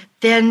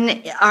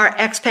 then our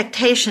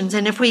expectations,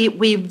 and if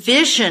we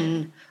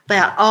vision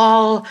that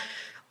all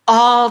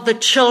the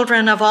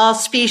children of all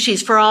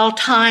species for all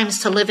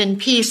times to live in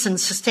peace and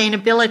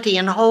sustainability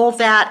and hold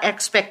that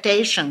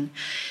expectation,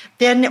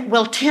 then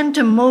we'll tend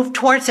to move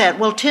towards that.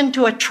 We'll tend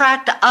to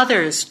attract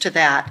others to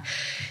that.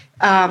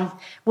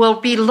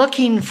 We'll be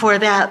looking for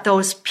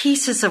those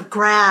pieces of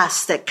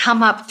grass that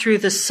come up through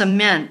the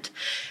cement.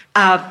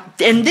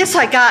 And this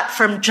I got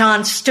from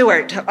Jon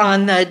Stewart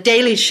on the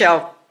Daily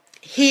Show.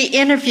 He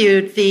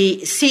interviewed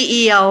the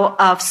CEO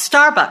of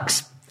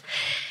Starbucks.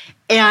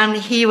 And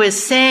he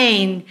was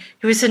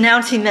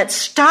announcing that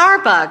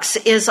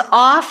Starbucks is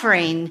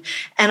offering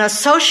an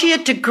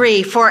associate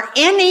degree for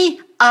any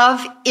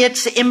of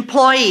its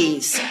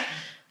employees,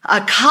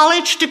 a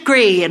college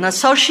degree, an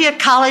associate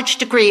college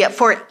degree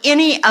for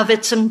any of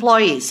its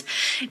employees.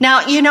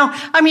 Now,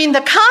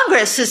 the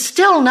Congress is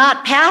still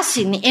not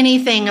passing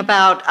anything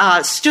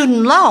about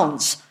student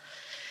loans.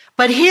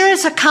 But here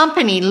is a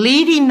company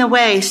leading the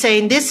way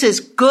saying this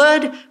is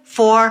good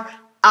for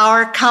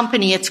our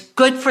company. It's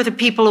good for the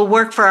people who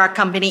work for our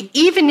company.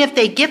 Even if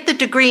they get the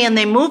degree and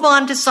they move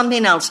on to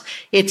something else,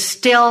 it's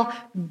still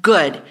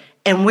good.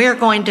 And we're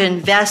going to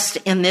invest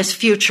in this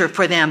future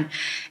for them.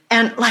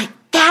 And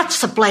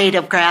that's a blade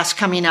of grass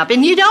coming up.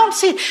 And you don't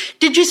see,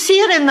 did you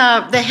see it in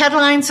the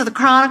headlines of the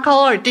Chronicle,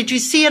 or did you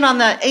see it on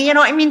the,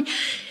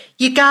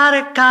 you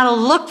gotta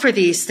look for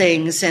these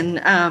things. And,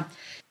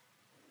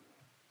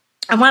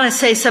 I want to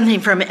say something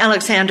from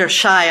Alexander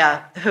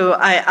Shaya, who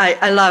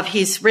I love.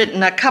 He's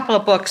written a couple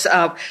of books.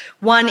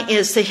 One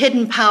is The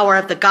Hidden Power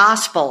of the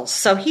Gospels.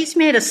 So he's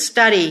made a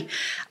study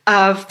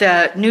of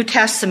the New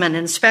Testament,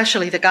 and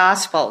especially the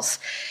Gospels.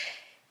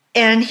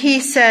 And he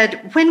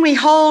said, when we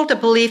hold a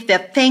belief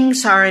that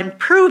things are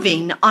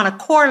improving on a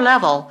core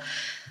level,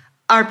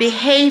 our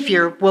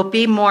behavior will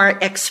be more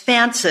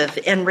expansive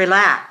and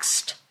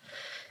relaxed.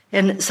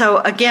 And so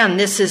again,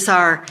 this is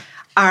our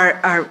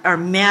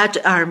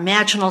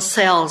imaginal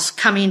cells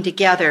coming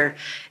together,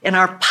 and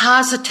our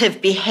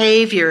positive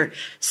behavior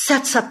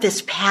sets up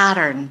this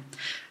pattern.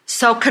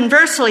 So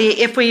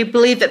conversely, if we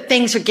believe that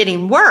things are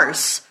getting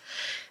worse,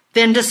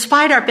 then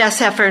despite our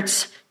best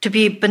efforts to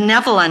be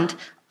benevolent,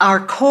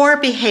 our core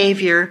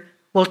behavior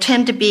will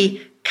tend to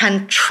be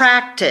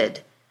contracted,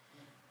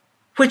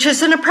 which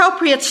is an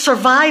appropriate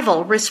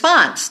survival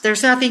response.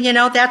 There's nothing,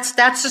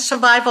 that's a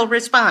survival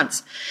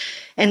response.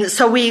 And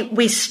so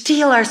we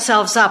steel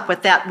ourselves up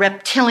with that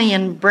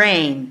reptilian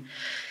brain,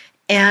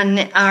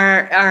 and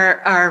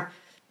our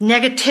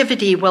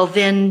negativity will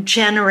then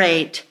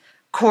generate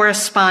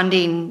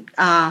corresponding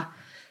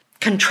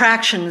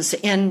contractions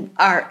in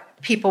our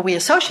people we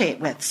associate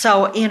with.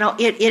 So,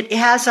 it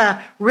has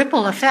a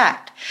ripple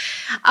effect.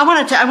 I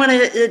want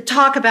to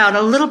talk about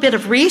a little bit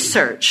of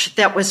research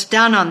that was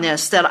done on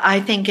this that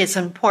I think is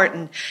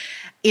important.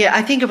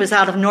 I think it was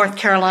out of North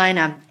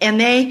Carolina, and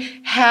they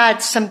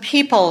had some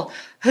people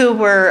who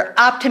were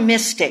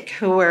optimistic,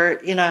 who were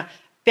in a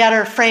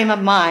better frame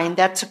of mind.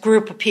 That's a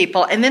group of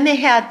people. And then they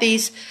had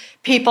these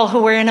people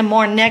who were in a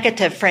more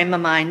negative frame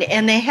of mind,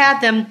 and they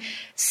had them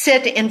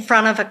sit in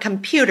front of a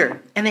computer,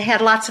 and they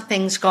had lots of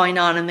things going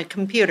on in the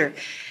computer.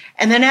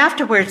 And then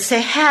afterwards,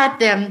 they had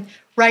them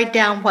write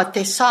down what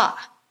they saw.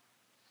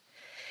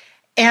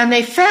 And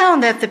they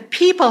found that the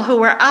people who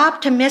were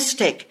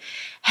optimistic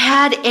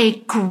had a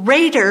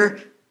greater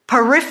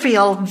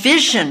peripheral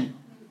vision.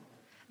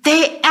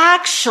 They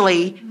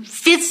actually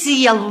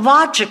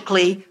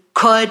physiologically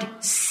could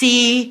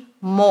see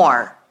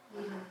more.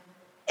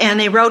 And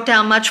they wrote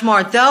down much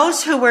more.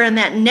 Those who were in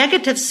that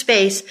negative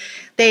space,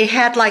 they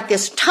had like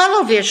this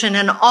tunnel vision,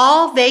 and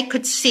all they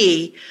could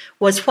see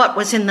was what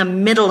was in the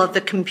middle of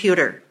the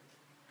computer.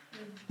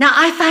 Now,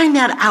 I find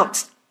that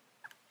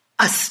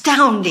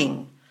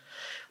astounding.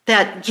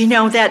 That,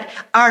 that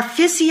our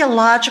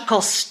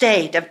physiological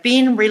state of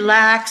being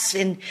relaxed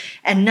and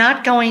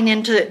not going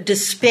into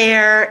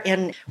despair,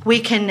 and we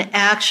can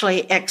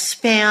actually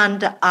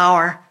expand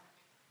our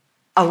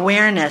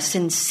awareness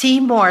and see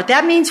more.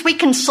 That means we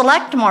can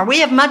select more. We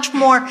have much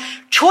more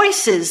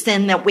choices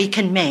than that we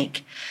can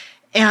make.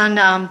 And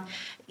I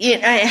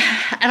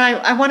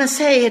want to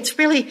say it's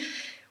really,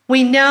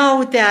 we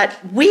know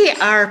that we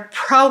are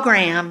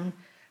programmed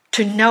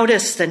to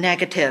notice the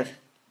negative.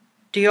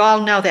 Do you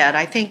all know that?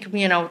 I think,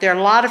 there are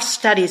a lot of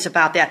studies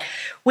about that.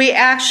 We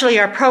actually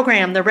are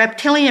programmed, the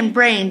reptilian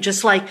brain,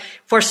 just like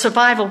for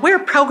survival, we're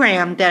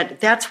programmed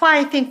that's why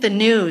I think the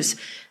news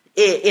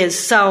is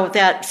so,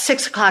 that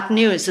 6 o'clock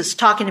news is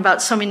talking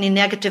about so many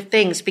negative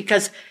things,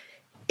 because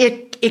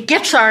it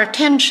gets our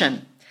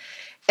attention.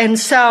 And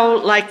so,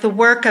 like the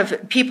work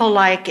of people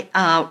like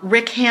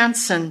Rick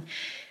Hansen,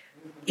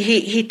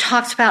 he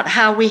talks about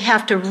how we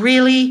have to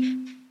really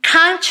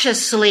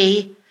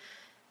consciously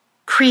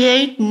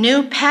create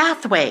new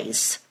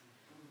pathways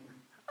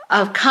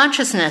of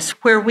consciousness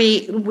where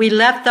we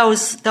let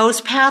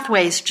those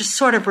pathways just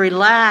sort of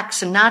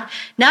relax and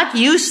not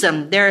use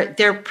them.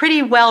 They're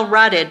pretty well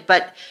rutted,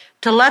 but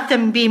to let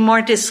them be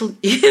more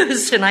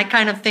disused. And I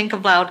kind of think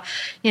about,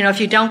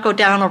 if you don't go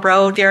down a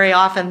road very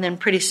often, then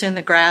pretty soon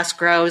the grass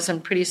grows,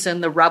 and pretty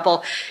soon the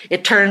rubble,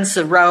 it turns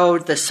the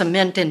road, the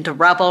cement into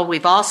rubble.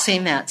 We've all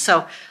seen that.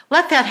 So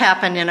let that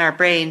happen in our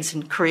brains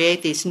and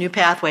create these new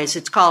pathways.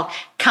 It's called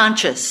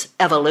conscious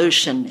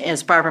evolution,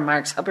 as Barbara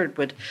Marx Hubbard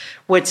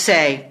would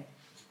say.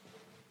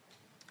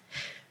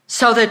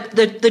 So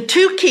the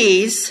two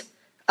keys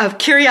of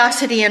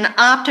curiosity and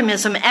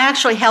optimism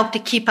actually help to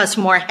keep us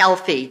more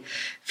healthy.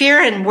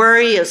 Fear and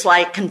worry is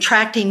like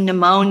contracting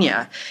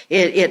pneumonia.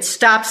 It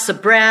stops the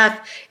breath.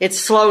 It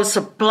slows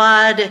the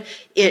blood.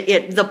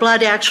 The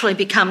blood actually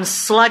becomes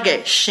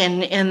sluggish,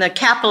 and the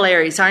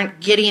capillaries aren't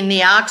getting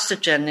the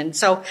oxygen. And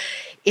so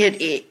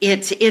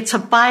it's a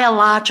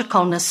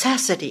biological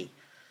necessity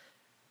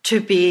to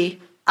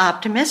be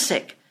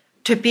optimistic.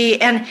 To be,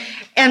 and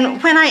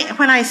when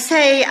I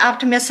say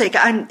optimistic,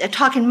 I'm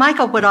talking,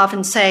 Michael would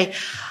often say,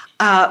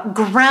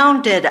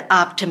 grounded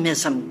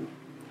optimism.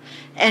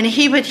 And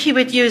he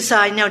would use,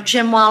 I know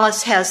Jim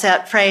Wallace has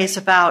that phrase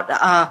about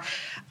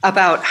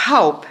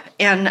hope,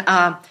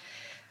 and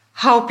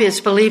hope is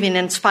believing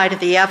in spite of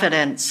the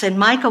evidence. And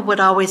Michael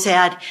would always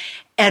add,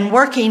 and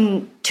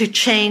working to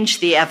change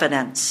the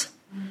evidence.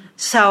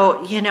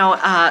 So,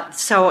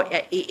 so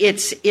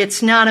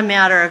it's not a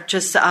matter of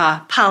just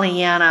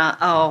Pollyanna,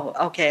 oh,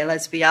 okay,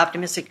 let's be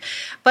optimistic.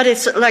 But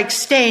it's like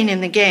staying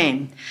in the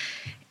game.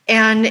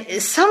 And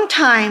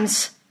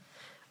sometimes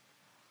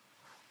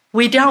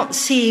we don't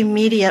see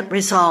immediate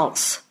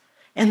results,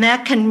 and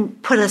that can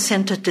put us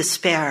into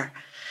despair.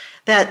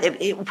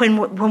 That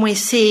when we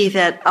see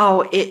that,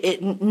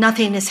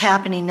 nothing is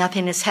happening.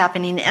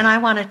 And I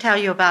want to tell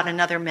you about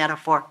another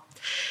metaphor.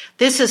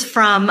 This is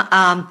from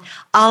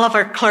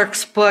Oliver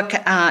Clerk's book.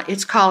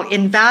 It's called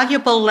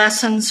Invaluable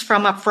Lessons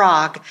from a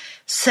Frog,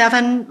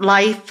 7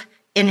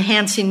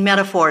 Life-Enhancing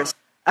Metaphors.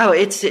 Oh,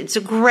 it's a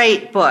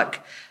great book.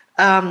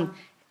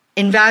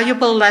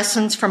 Invaluable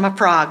Lessons from a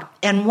Frog.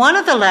 And one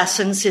of the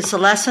lessons is the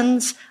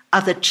lessons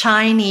of the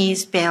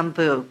Chinese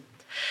bamboo.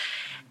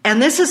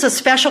 And this is a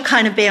special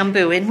kind of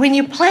bamboo. And when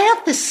you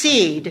plant the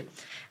seed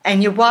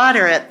and you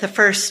water it the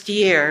first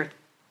year,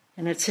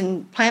 and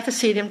plant the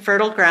seed in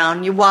fertile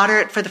ground, you water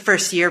it for the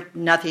first year,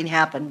 nothing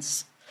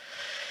happens.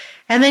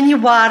 And then you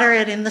water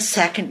it in the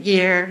second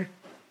year,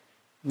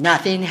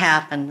 nothing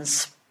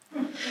happens.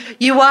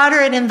 You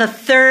water it in the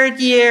third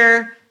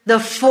year, the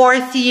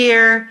fourth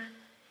year.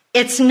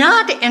 It's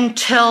not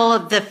until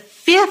the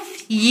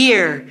 5th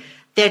year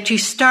that you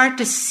start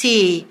to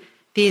see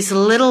these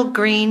little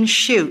green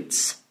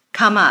shoots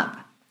come up.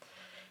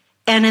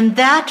 And in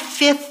that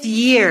 5th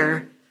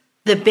year,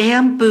 the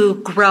bamboo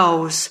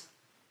grows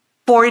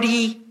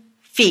 40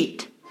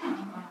 feet.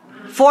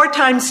 4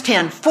 times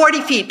 10,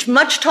 40 feet,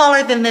 much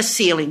taller than this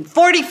ceiling,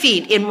 40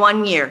 feet in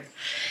 1 year.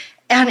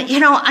 And,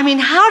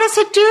 how does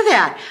it do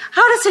that?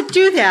 How does it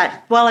do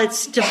that? Well,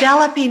 it's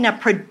developing a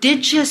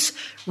prodigious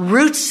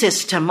root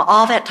system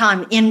all that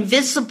time,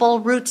 invisible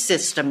root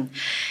system.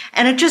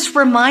 And it just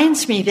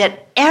reminds me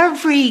that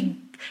every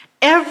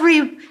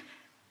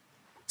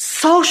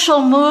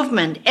social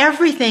movement,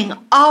 everything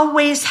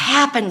always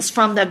happens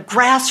from the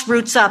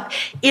grassroots up.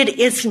 It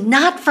is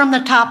not from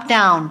the top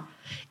down.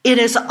 it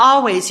is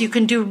always, you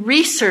can do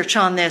research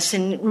on this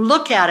and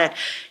look at it.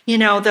 You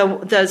know,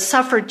 the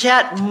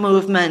suffragette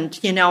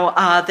movement, you know,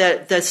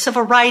 the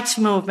civil rights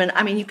movement.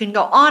 I mean, you can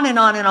go on and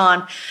on and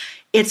on.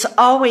 It's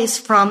always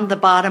from the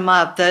bottom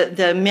up.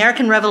 The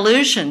American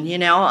Revolution, you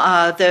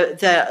know,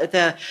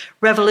 the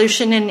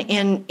revolution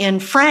in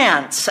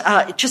France,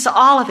 just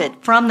all of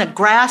it from the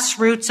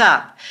grassroots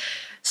up.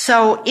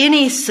 So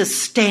any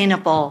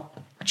sustainable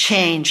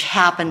change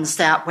happens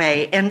that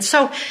way. And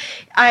so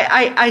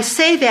I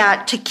say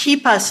that to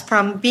keep us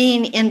from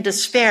being in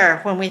despair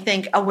when we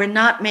think, oh, we're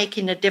not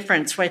making a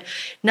difference, when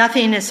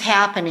nothing is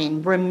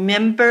happening.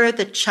 Remember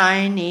the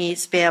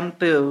Chinese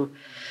bamboo.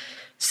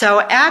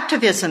 So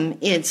activism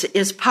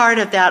is part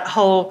of that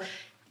whole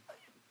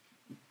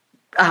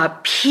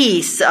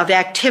piece of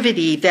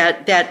activity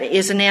that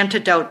is an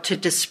antidote to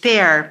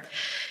despair.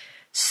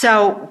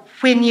 So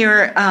when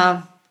you're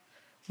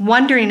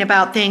wondering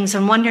about things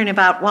and wondering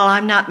about, well,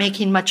 I'm not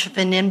making much of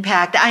an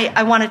impact,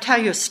 I want to tell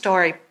you a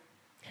story.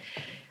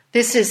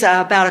 This is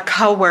about a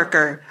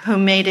coworker who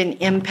made an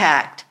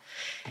impact.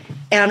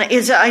 And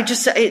it's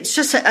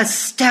just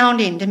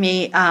astounding to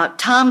me.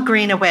 Tom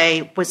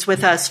Greenaway was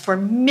with us for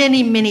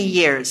many, many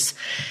years.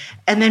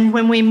 And then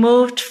when we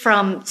moved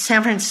from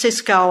San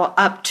Francisco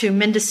up to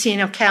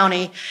Mendocino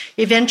County,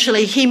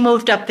 eventually he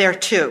moved up there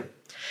too.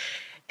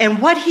 And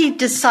what he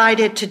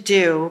decided to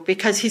do,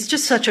 because he's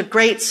just such a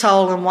great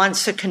soul and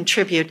wants to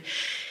contribute,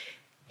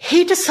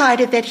 he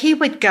decided that he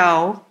would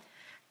go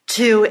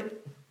to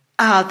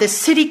the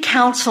city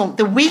council,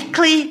 the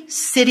weekly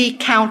city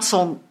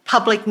council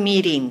public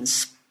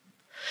meetings.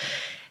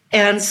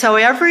 And so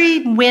every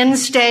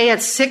Wednesday at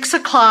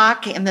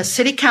 6:00 in the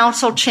city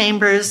council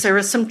chambers, there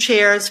were some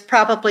chairs,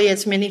 probably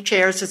as many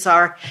chairs as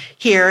are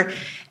here,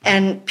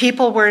 and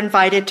people were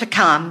invited to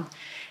come.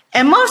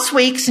 And most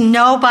weeks,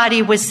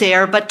 nobody was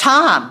there but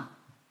Tom.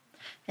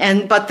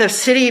 But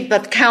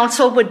the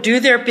council would do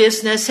their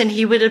business and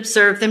he would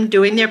observe them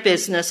doing their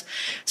business.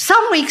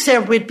 Some weeks there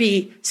would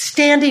be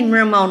standing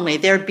room only.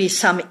 There'd be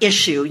some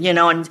issue, you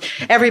know, and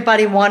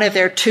everybody wanted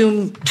their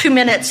two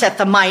minutes at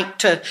the mic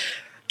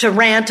to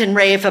rant and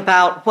rave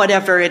about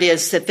whatever it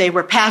is that they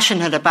were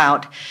passionate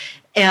about.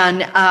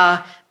 And,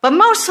 but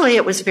mostly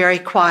it was very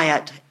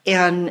quiet.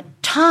 And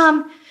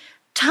Tom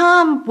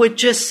would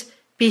just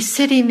be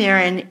sitting there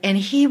and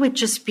he would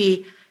just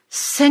be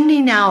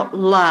sending out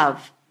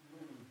love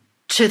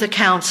to the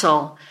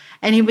council,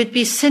 and he would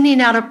be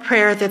sending out a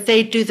prayer that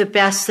they do the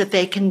best that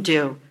they can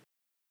do.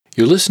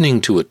 You're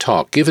listening to a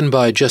talk given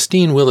by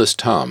Justine Willis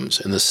Toms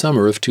in the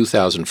summer of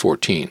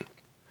 2014.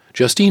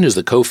 Justine is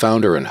the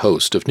co-founder and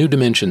host of New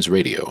Dimensions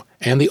Radio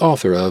and the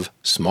author of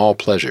Small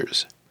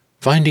Pleasures,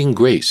 Finding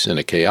Grace in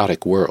a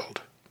Chaotic World.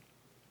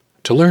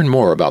 To learn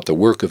more about the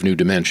work of New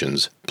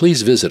Dimensions,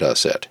 please visit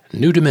us at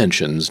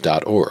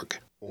newdimensions.org.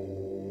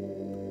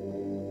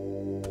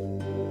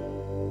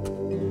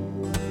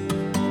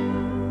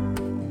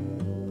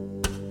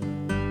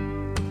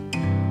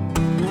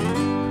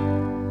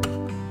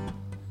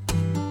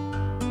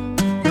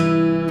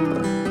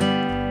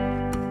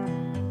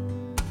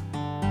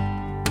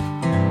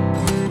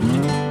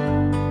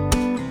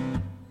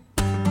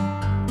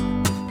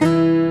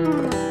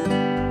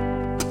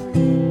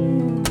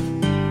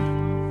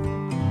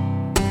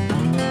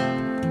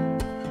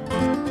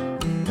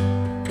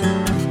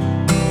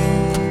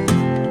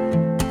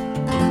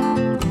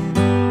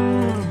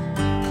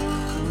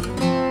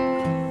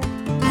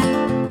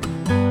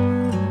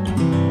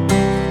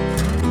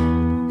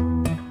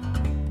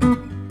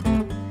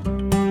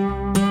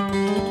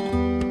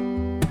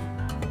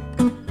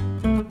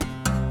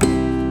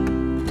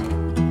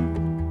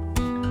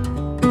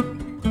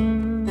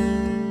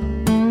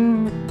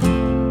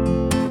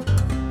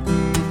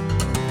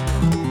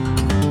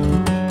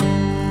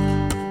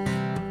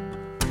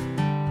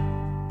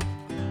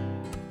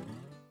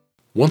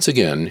 Once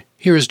again,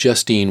 here is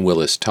Justine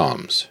Willis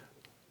Toms.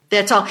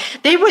 That's all.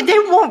 They were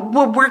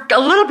a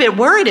little bit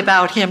worried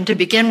about him to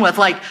begin with.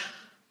 Like,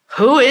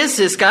 who is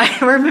this guy?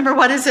 Remember,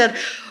 what is it?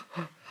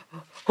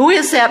 Who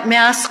is that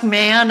masked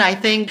man? I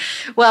think.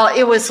 Well,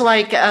 it was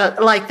like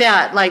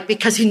that, like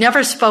because he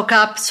never spoke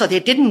up, so they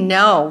didn't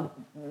know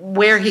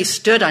where he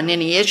stood on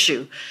any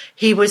issue.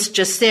 He was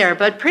just there.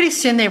 But pretty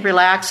soon they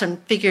relaxed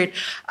and figured,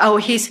 oh,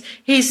 he's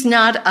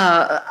not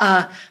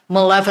a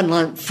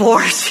malevolent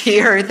force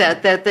here,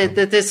 that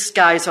this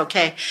guy's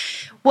okay.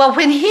 Well,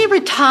 when he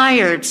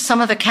retired, some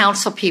of the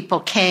council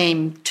people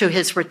came to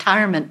his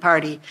retirement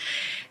party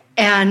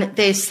and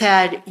they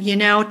said, you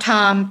know,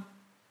 Tom,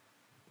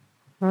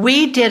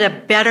 we did a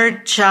better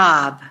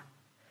job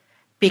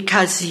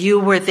because you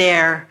were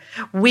there.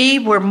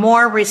 We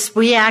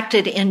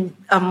acted in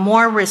a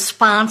more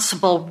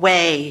responsible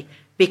way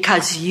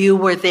because you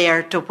were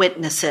there to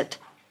witness it.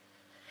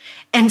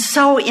 And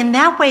so in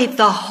that way,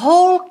 the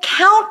whole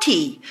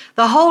county,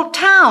 the whole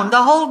town,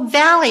 the whole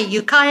valley,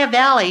 Ukiah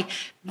Valley,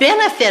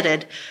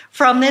 benefited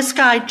from this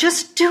guy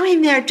just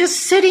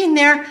sitting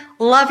there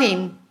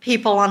loving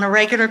people on a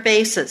regular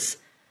basis.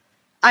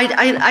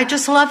 I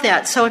just love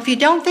that. So if you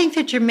don't think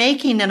that you're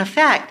making an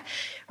effect,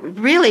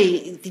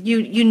 really,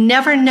 you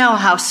never know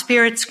how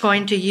Spirit's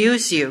going to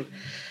use you.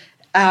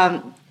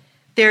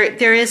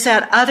 There is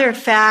that other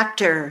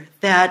factor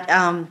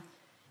that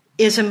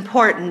is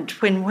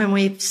important when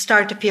we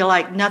start to feel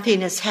like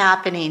nothing is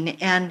happening.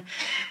 And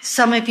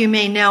some of you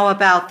may know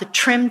about the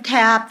trim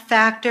tab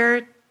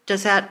factor.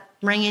 Does that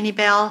ring any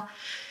bell?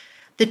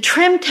 The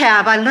trim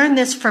tab, I learned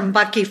this from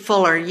Bucky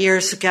Fuller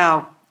years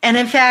ago. And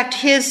in fact,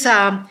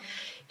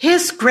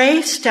 his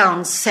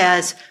gravestone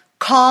says,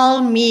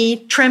 "Call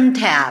me trim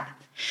tab."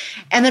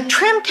 And the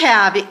trim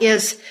tab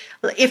is,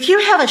 if you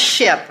have a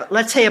ship,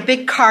 let's say a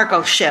big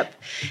cargo ship,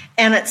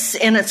 and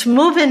it's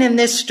moving in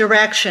this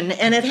direction,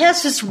 and it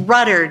has this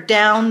rudder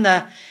down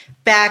the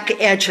back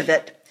edge of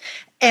it,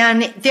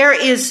 and there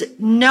is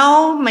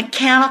no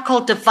mechanical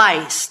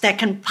device that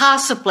can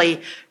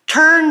possibly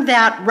turn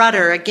that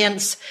rudder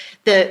against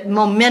the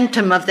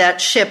momentum of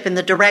that ship in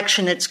the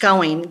direction it's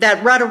going,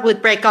 that rudder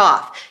would break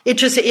off.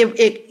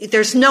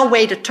 There's no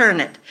way to turn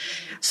it.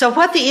 So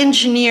what the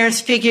engineers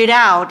figured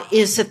out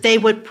is that they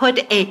would put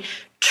a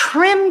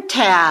trim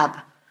tab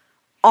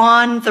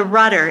on the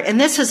rudder. And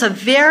this is a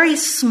very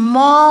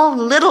small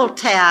little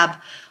tab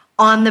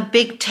on the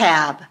big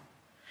tab.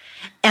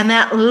 And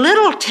that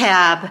little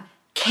tab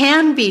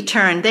can be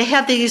turned. They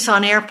have these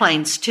on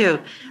airplanes too.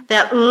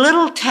 That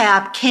little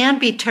tab can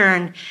be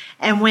turned.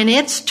 And when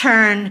it's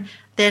turned,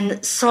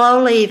 then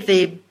slowly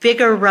the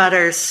bigger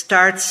rudder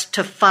starts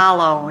to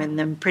follow. And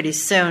then pretty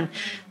soon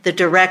the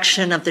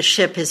direction of the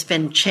ship has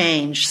been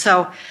changed.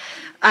 So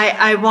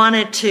I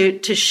wanted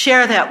to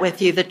share that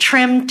with you, the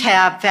trim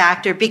tab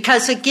factor,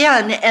 because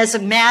again, as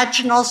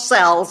imaginal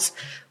cells,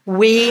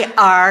 we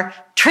are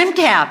trim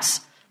tabs.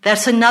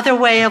 That's another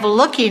way of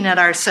looking at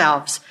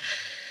ourselves.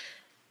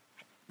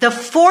 The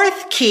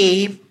fourth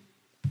key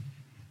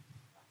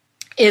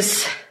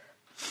is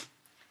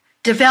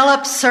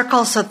develop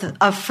circles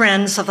of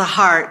friends of the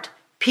heart,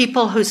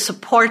 people who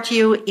support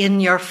you in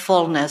your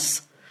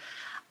fullness.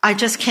 I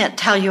just can't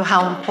tell you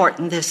how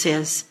important this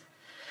is.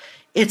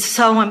 It's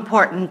so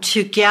important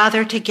to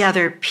gather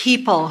together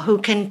people who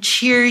can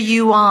cheer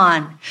you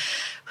on,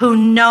 who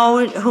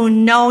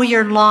know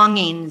your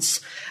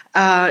longings.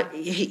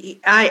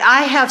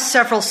 I have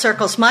several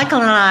circles.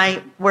 Michael and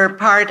I were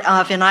part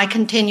of, and I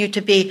continue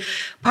to be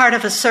part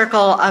of a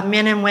circle of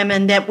men and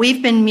women that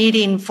we've been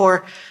meeting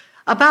for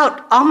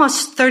about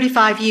almost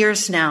 35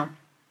 years now.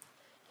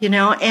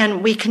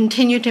 And we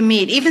continue to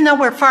meet. Even though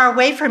we're far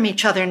away from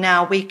each other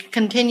now, we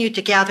continue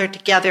to gather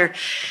together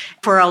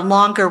for a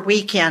longer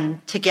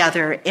weekend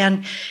together.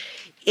 And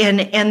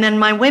then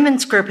my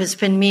women's group has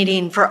been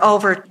meeting for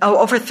over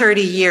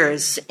 30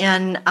 years.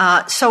 And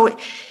so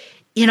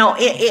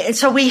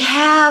we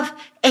have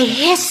a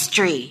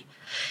history.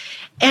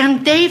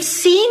 And they've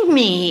seen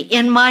me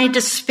in my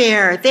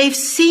despair. They've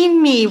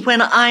seen me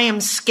when I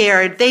am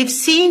scared. They've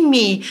seen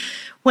me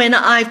when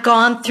I've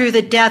gone through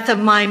the death of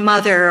my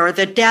mother or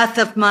the death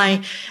of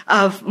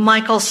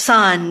Michael's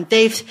son.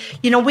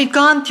 We've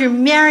gone through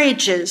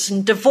marriages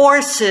and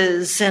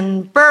divorces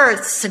and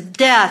births and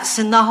deaths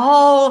and the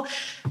whole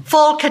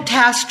full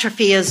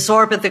catastrophe, as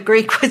Zorba the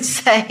Greek would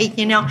say,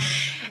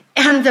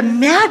 And the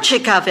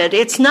magic of it,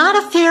 it's not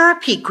a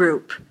therapy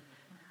group.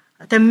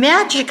 The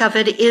magic of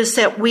it is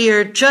that we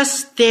are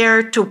just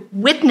there to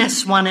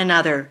witness one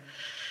another,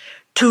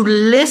 to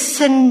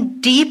listen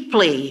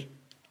deeply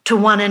to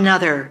one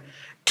another,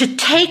 to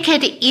take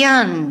it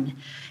in.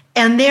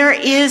 And there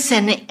is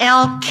an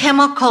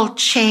alchemical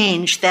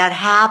change that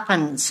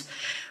happens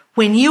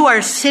when you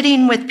are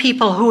sitting with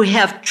people who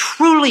have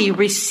truly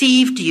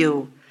received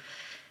you.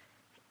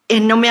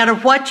 And no matter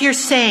what you're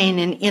saying,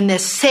 in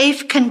this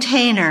safe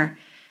container,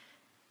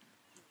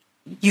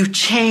 you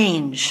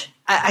change.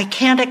 I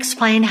can't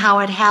explain how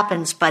it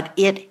happens, but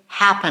it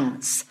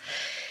happens.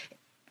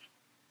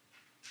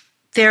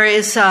 There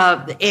is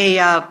an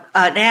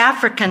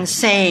African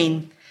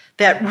saying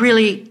that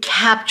really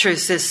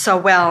captures this so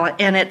well,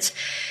 and it's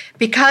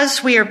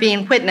because we are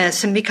being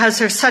witnessed and because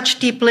there's such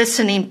deep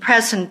listening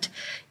present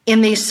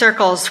in these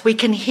circles, we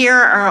can hear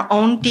our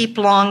own deep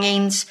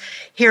longings,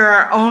 hear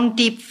our own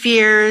deep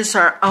fears,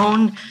 our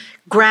own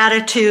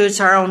gratitudes,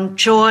 our own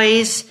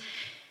joys.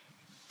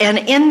 And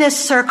in this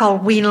circle,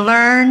 we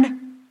learn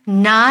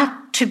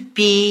not to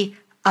be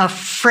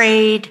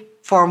afraid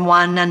for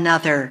one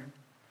another.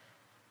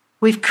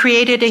 We've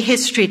created a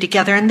history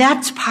together, and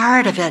that's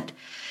part of it.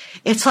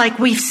 It's like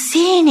we've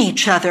seen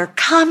each other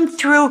come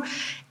through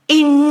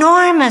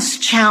enormous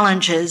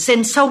challenges.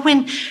 And so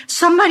when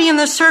somebody in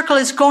the circle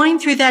is going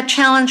through that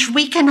challenge,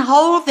 we can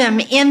hold them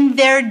in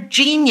their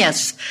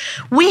genius.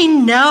 We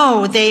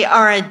know they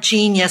are a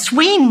genius.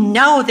 We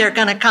know they're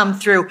going to come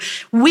through.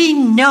 We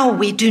know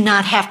we do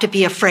not have to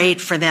be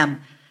afraid for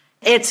them.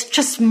 It's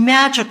just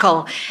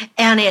magical.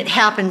 And it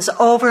happens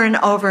over and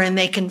over, and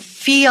they can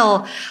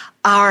feel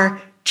our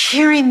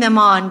cheering them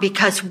on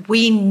because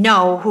we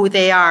know who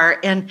they are.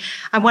 And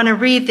I want to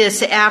read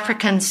this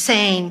African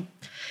saying.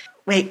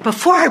 Wait,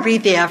 before I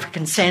read the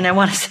African saying, I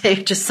want to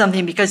say just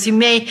something, because you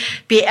may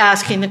be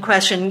asking the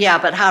question, yeah,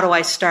 but how do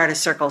I start a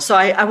circle? So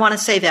I want to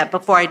say that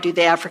before I do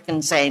the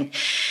African saying.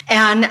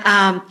 And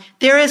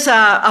there is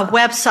a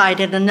website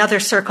in another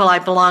circle I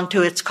belong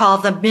to. It's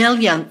called the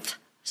Millionth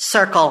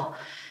Circle,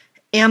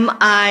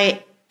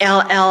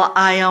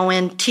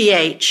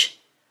 MILLIONTH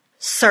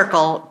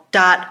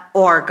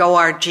circle.org,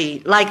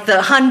 O-R-G, like the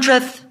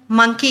 100th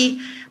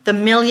monkey, the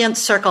Millionth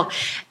Circle.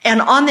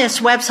 And on this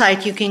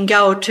website, you can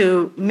go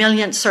to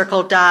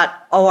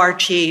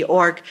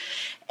millionthcircle.org,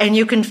 and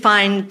you can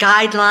find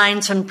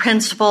guidelines and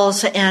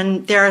principles,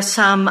 and there are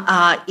some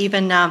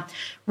even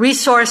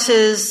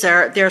resources.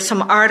 There are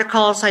some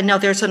articles. I know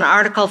there's an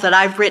article that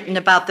I've written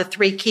about the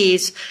 3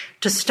 keys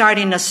to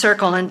starting a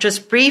circle. And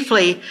just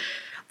briefly,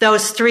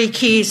 those 3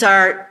 keys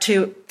are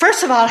to,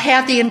 first of all,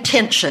 have the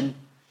intention.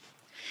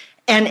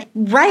 And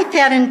write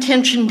that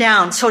intention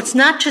down so it's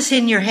not just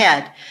in your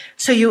head.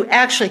 So you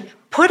actually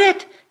put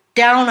it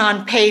down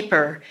on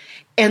paper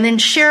and then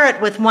share it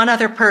with one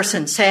other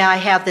person. Say, I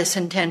have this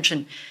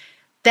intention.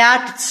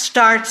 That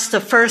starts the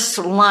first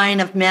line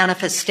of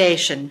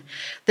manifestation.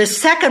 The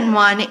second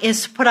one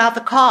is to put out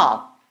the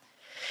call.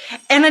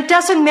 And it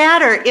doesn't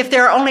matter if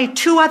there are only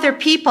 2 other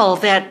people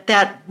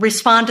that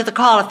respond to the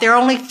call. If there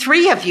are only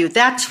 3 of you,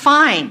 that's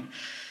fine.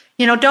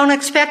 You know, don't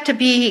expect to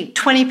be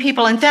 20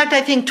 people. In fact,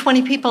 I think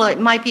 20 people, it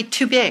might be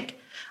too big.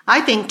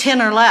 I think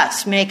 10 or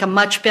less make a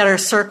much better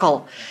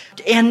circle.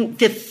 And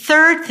the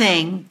third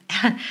thing,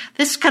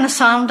 this is going to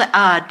sound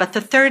odd, but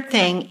the third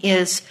thing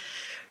is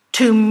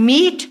to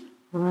meet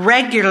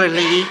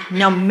regularly,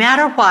 no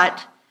matter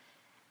what,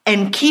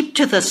 and keep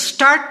to the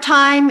start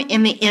time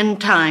and the end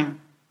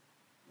time.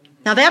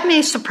 Now, that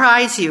may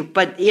surprise you,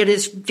 but it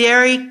is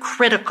very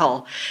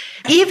critical.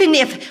 Even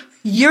if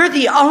you're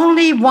the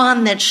only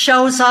one that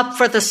shows up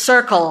for the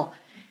circle,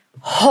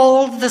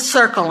 hold the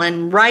circle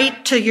and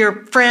write to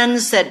your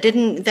friends that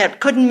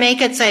couldn't make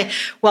it. Say,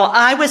 well,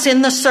 I was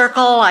in the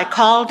circle. I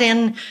called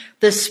in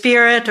the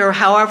spirit, or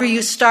however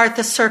you start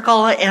the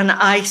circle, and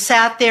I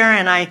sat there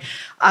and I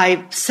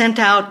sent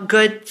out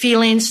good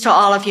feelings to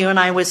all of you, and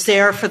I was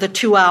there for the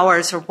 2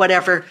 hours or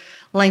whatever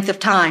length of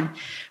time.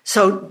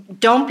 So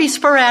don't be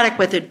sporadic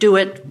with it. Do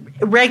it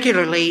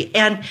regularly.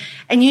 And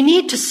you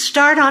need to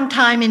start on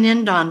time and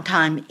end on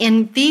time.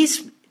 In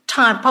these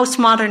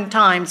postmodern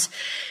times,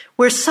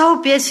 we're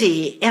so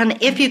busy.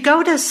 And if you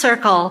go to a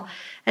circle,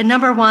 and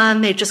number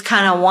one, they just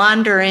kind of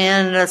wander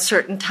in at a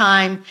certain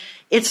time,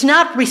 it's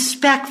not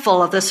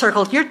respectful of the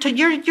circle.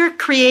 You're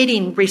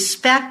creating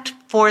respect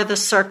for the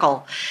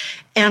circle.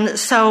 And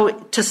so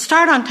to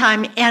start on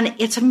time, and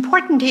it's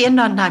important to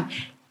end on time.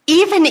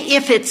 Even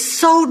if it's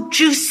so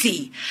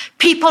juicy,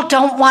 people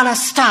don't want to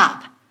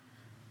stop.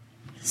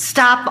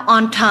 Stop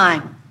on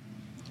time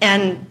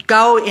and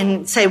go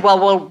and say, well,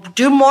 we'll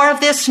do more of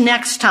this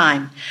next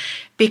time.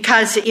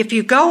 Because if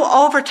you go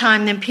over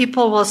time, then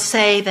people will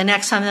say the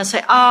next time, they'll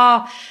say,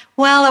 oh,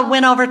 well, it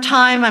went over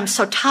time. I'm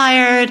so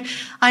tired.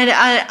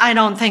 I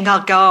don't think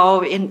I'll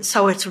go. And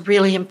so it's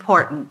really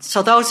important.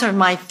 So those are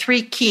my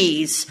 3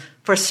 keys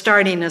for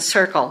starting a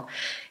circle.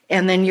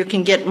 And then you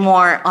can get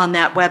more on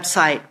that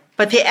website.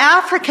 But the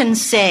African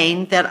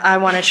saying that I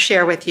want to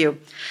share with you,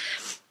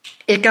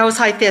 it goes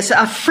like this.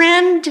 A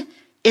friend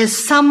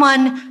is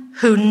someone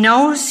who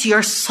knows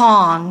your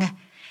song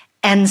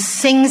and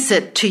sings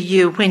it to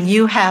you when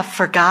you have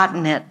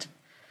forgotten it.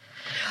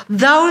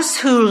 Those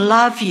who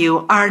love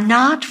you are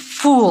not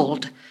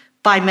fooled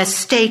by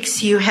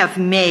mistakes you have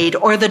made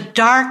or the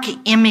dark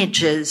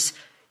images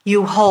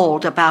you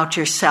hold about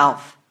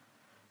yourself.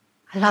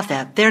 I love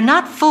that. They're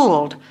not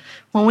fooled.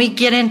 When we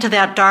get into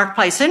that dark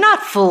place, they're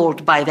not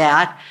fooled by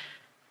that.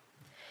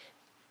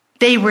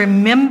 They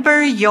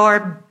remember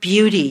your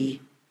beauty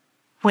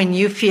when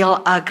you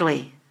feel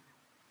ugly,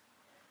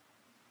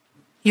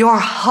 your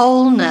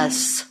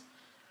wholeness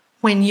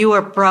when you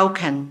are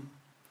broken,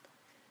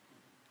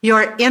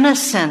 your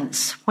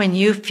innocence when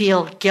you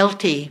feel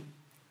guilty,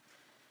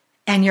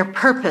 and your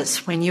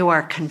purpose when you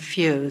are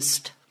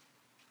confused.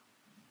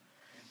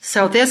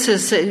 So this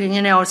is,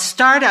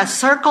 start a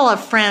circle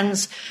of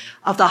friends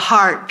of the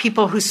heart,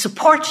 people who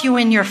support you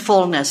in your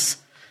fullness.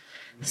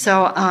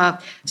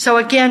 So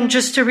again,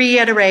 just to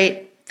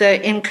reiterate,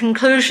 in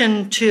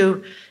conclusion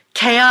to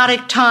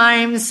chaotic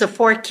times, the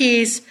 4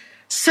 keys: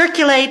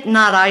 circulate,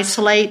 not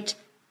isolate.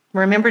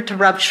 Remember to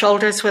rub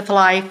shoulders with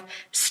life.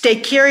 Stay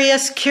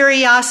curious.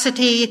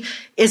 Curiosity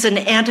is an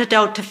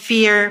antidote to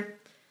fear.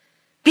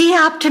 Be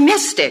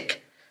optimistic.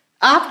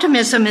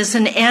 Optimism is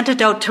an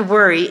antidote to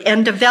worry.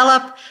 And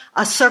develop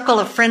a circle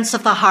of friends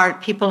of the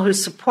heart, people who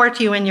support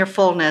you in your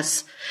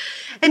fullness.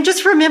 And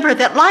just remember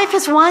that life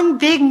is one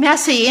big,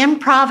 messy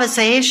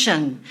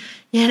improvisation,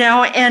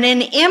 and in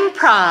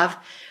improv,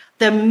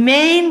 the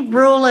main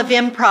rule of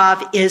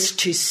improv is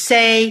to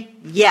say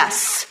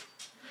yes.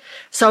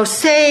 So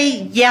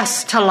say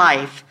yes to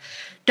life.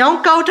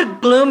 Don't go to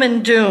gloom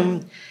and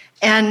doom.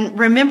 And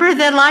remember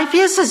that life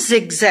is a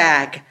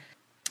zigzag.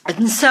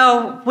 And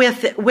so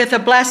with a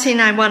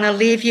blessing, I want to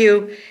leave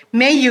you.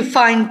 May you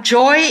find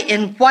joy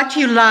in what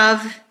you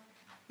love.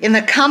 in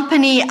the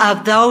company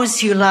of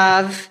those you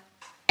love,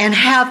 and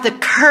have the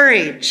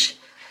courage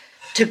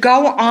to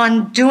go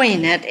on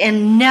doing it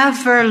and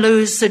never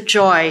lose the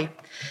joy.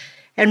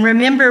 And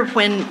remember,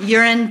 when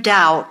you're in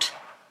doubt,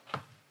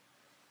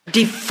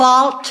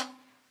 default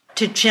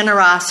to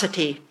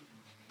generosity.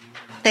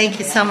 Thank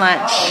you so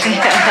much.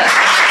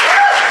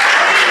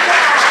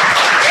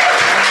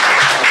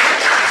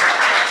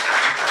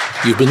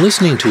 You've been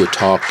listening to a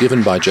talk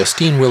given by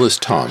Justine Willis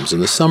Toms in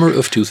the summer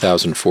of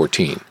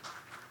 2014.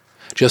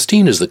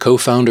 Justine is the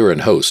co-founder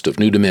and host of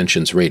New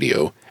Dimensions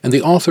Radio and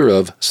the author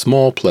of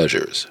Small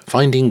Pleasures,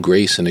 Finding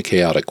Grace in a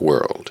Chaotic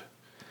World,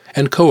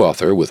 and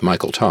co-author with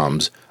Michael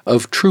Toms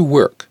of True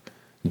Work,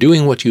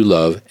 Doing What You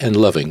Love and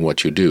Loving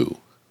What You Do.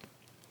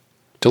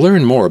 To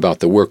learn more about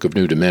the work of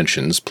New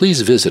Dimensions,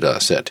 please visit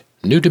us at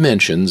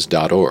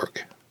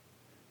newdimensions.org.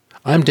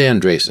 I'm Dan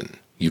Drayson.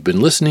 You've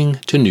been listening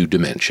to New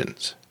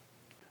Dimensions.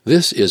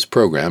 This is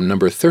program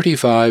number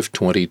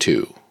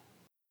 3522.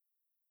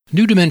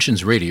 New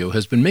Dimensions Radio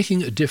has been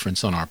making a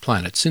difference on our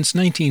planet since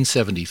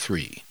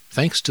 1973,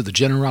 thanks to the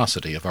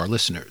generosity of our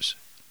listeners.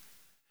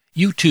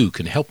 You too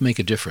can help make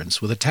a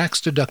difference with a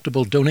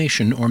tax-deductible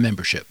donation or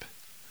membership.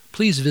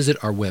 Please visit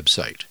our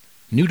website,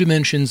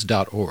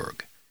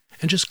 newdimensions.org,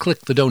 and just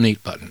click the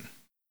Donate button.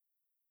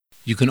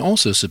 You can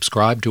also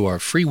subscribe to our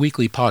free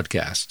weekly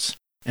podcasts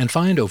and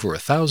find over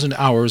 1,000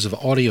 hours of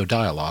audio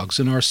dialogues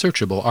in our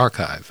searchable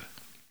archive.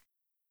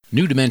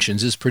 New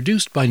Dimensions is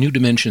produced by New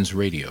Dimensions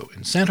Radio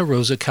in Santa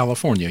Rosa,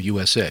 California,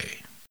 USA.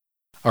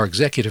 Our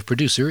executive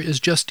producer is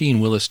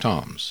Justine Willis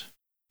Toms.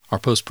 Our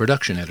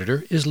post-production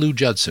editor is Lou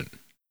Judson.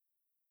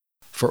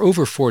 For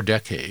over 4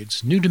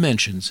 decades, New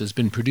Dimensions has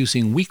been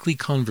producing weekly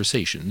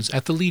conversations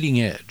at the leading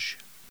edge.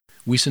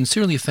 We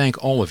sincerely thank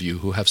all of you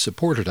who have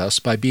supported us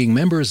by being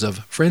members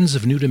of Friends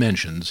of New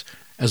Dimensions,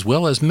 as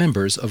well as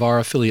members of our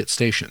affiliate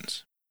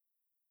stations.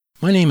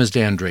 My name is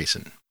Dan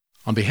Drayson.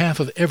 On behalf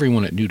of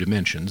everyone at New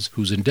Dimensions,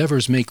 whose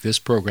endeavors make this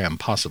program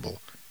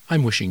possible,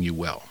 I'm wishing you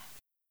well.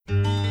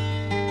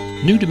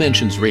 New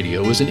Dimensions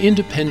Radio is an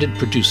independent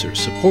producer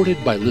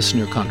supported by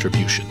listener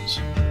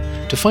contributions.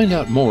 To find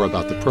out more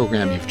about the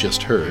program you've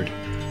just heard,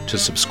 to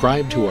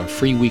subscribe to our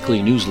free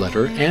weekly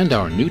newsletter and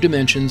our New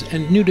Dimensions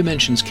and New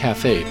Dimensions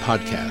Cafe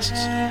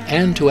podcasts,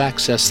 and to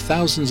access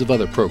thousands of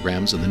other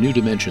programs in the New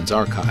Dimensions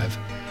archive,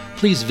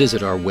 please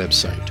visit our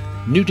website,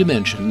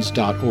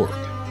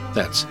 newdimensions.org.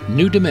 That's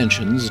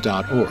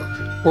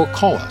newdimensions.org, or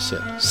call us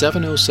at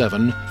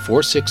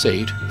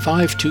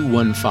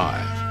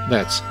 707-468-5215.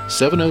 That's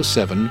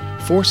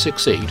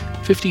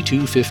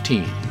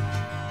 707-468-5215.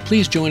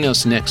 Please join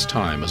us next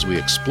time as we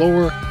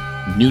explore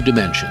New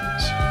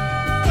Dimensions.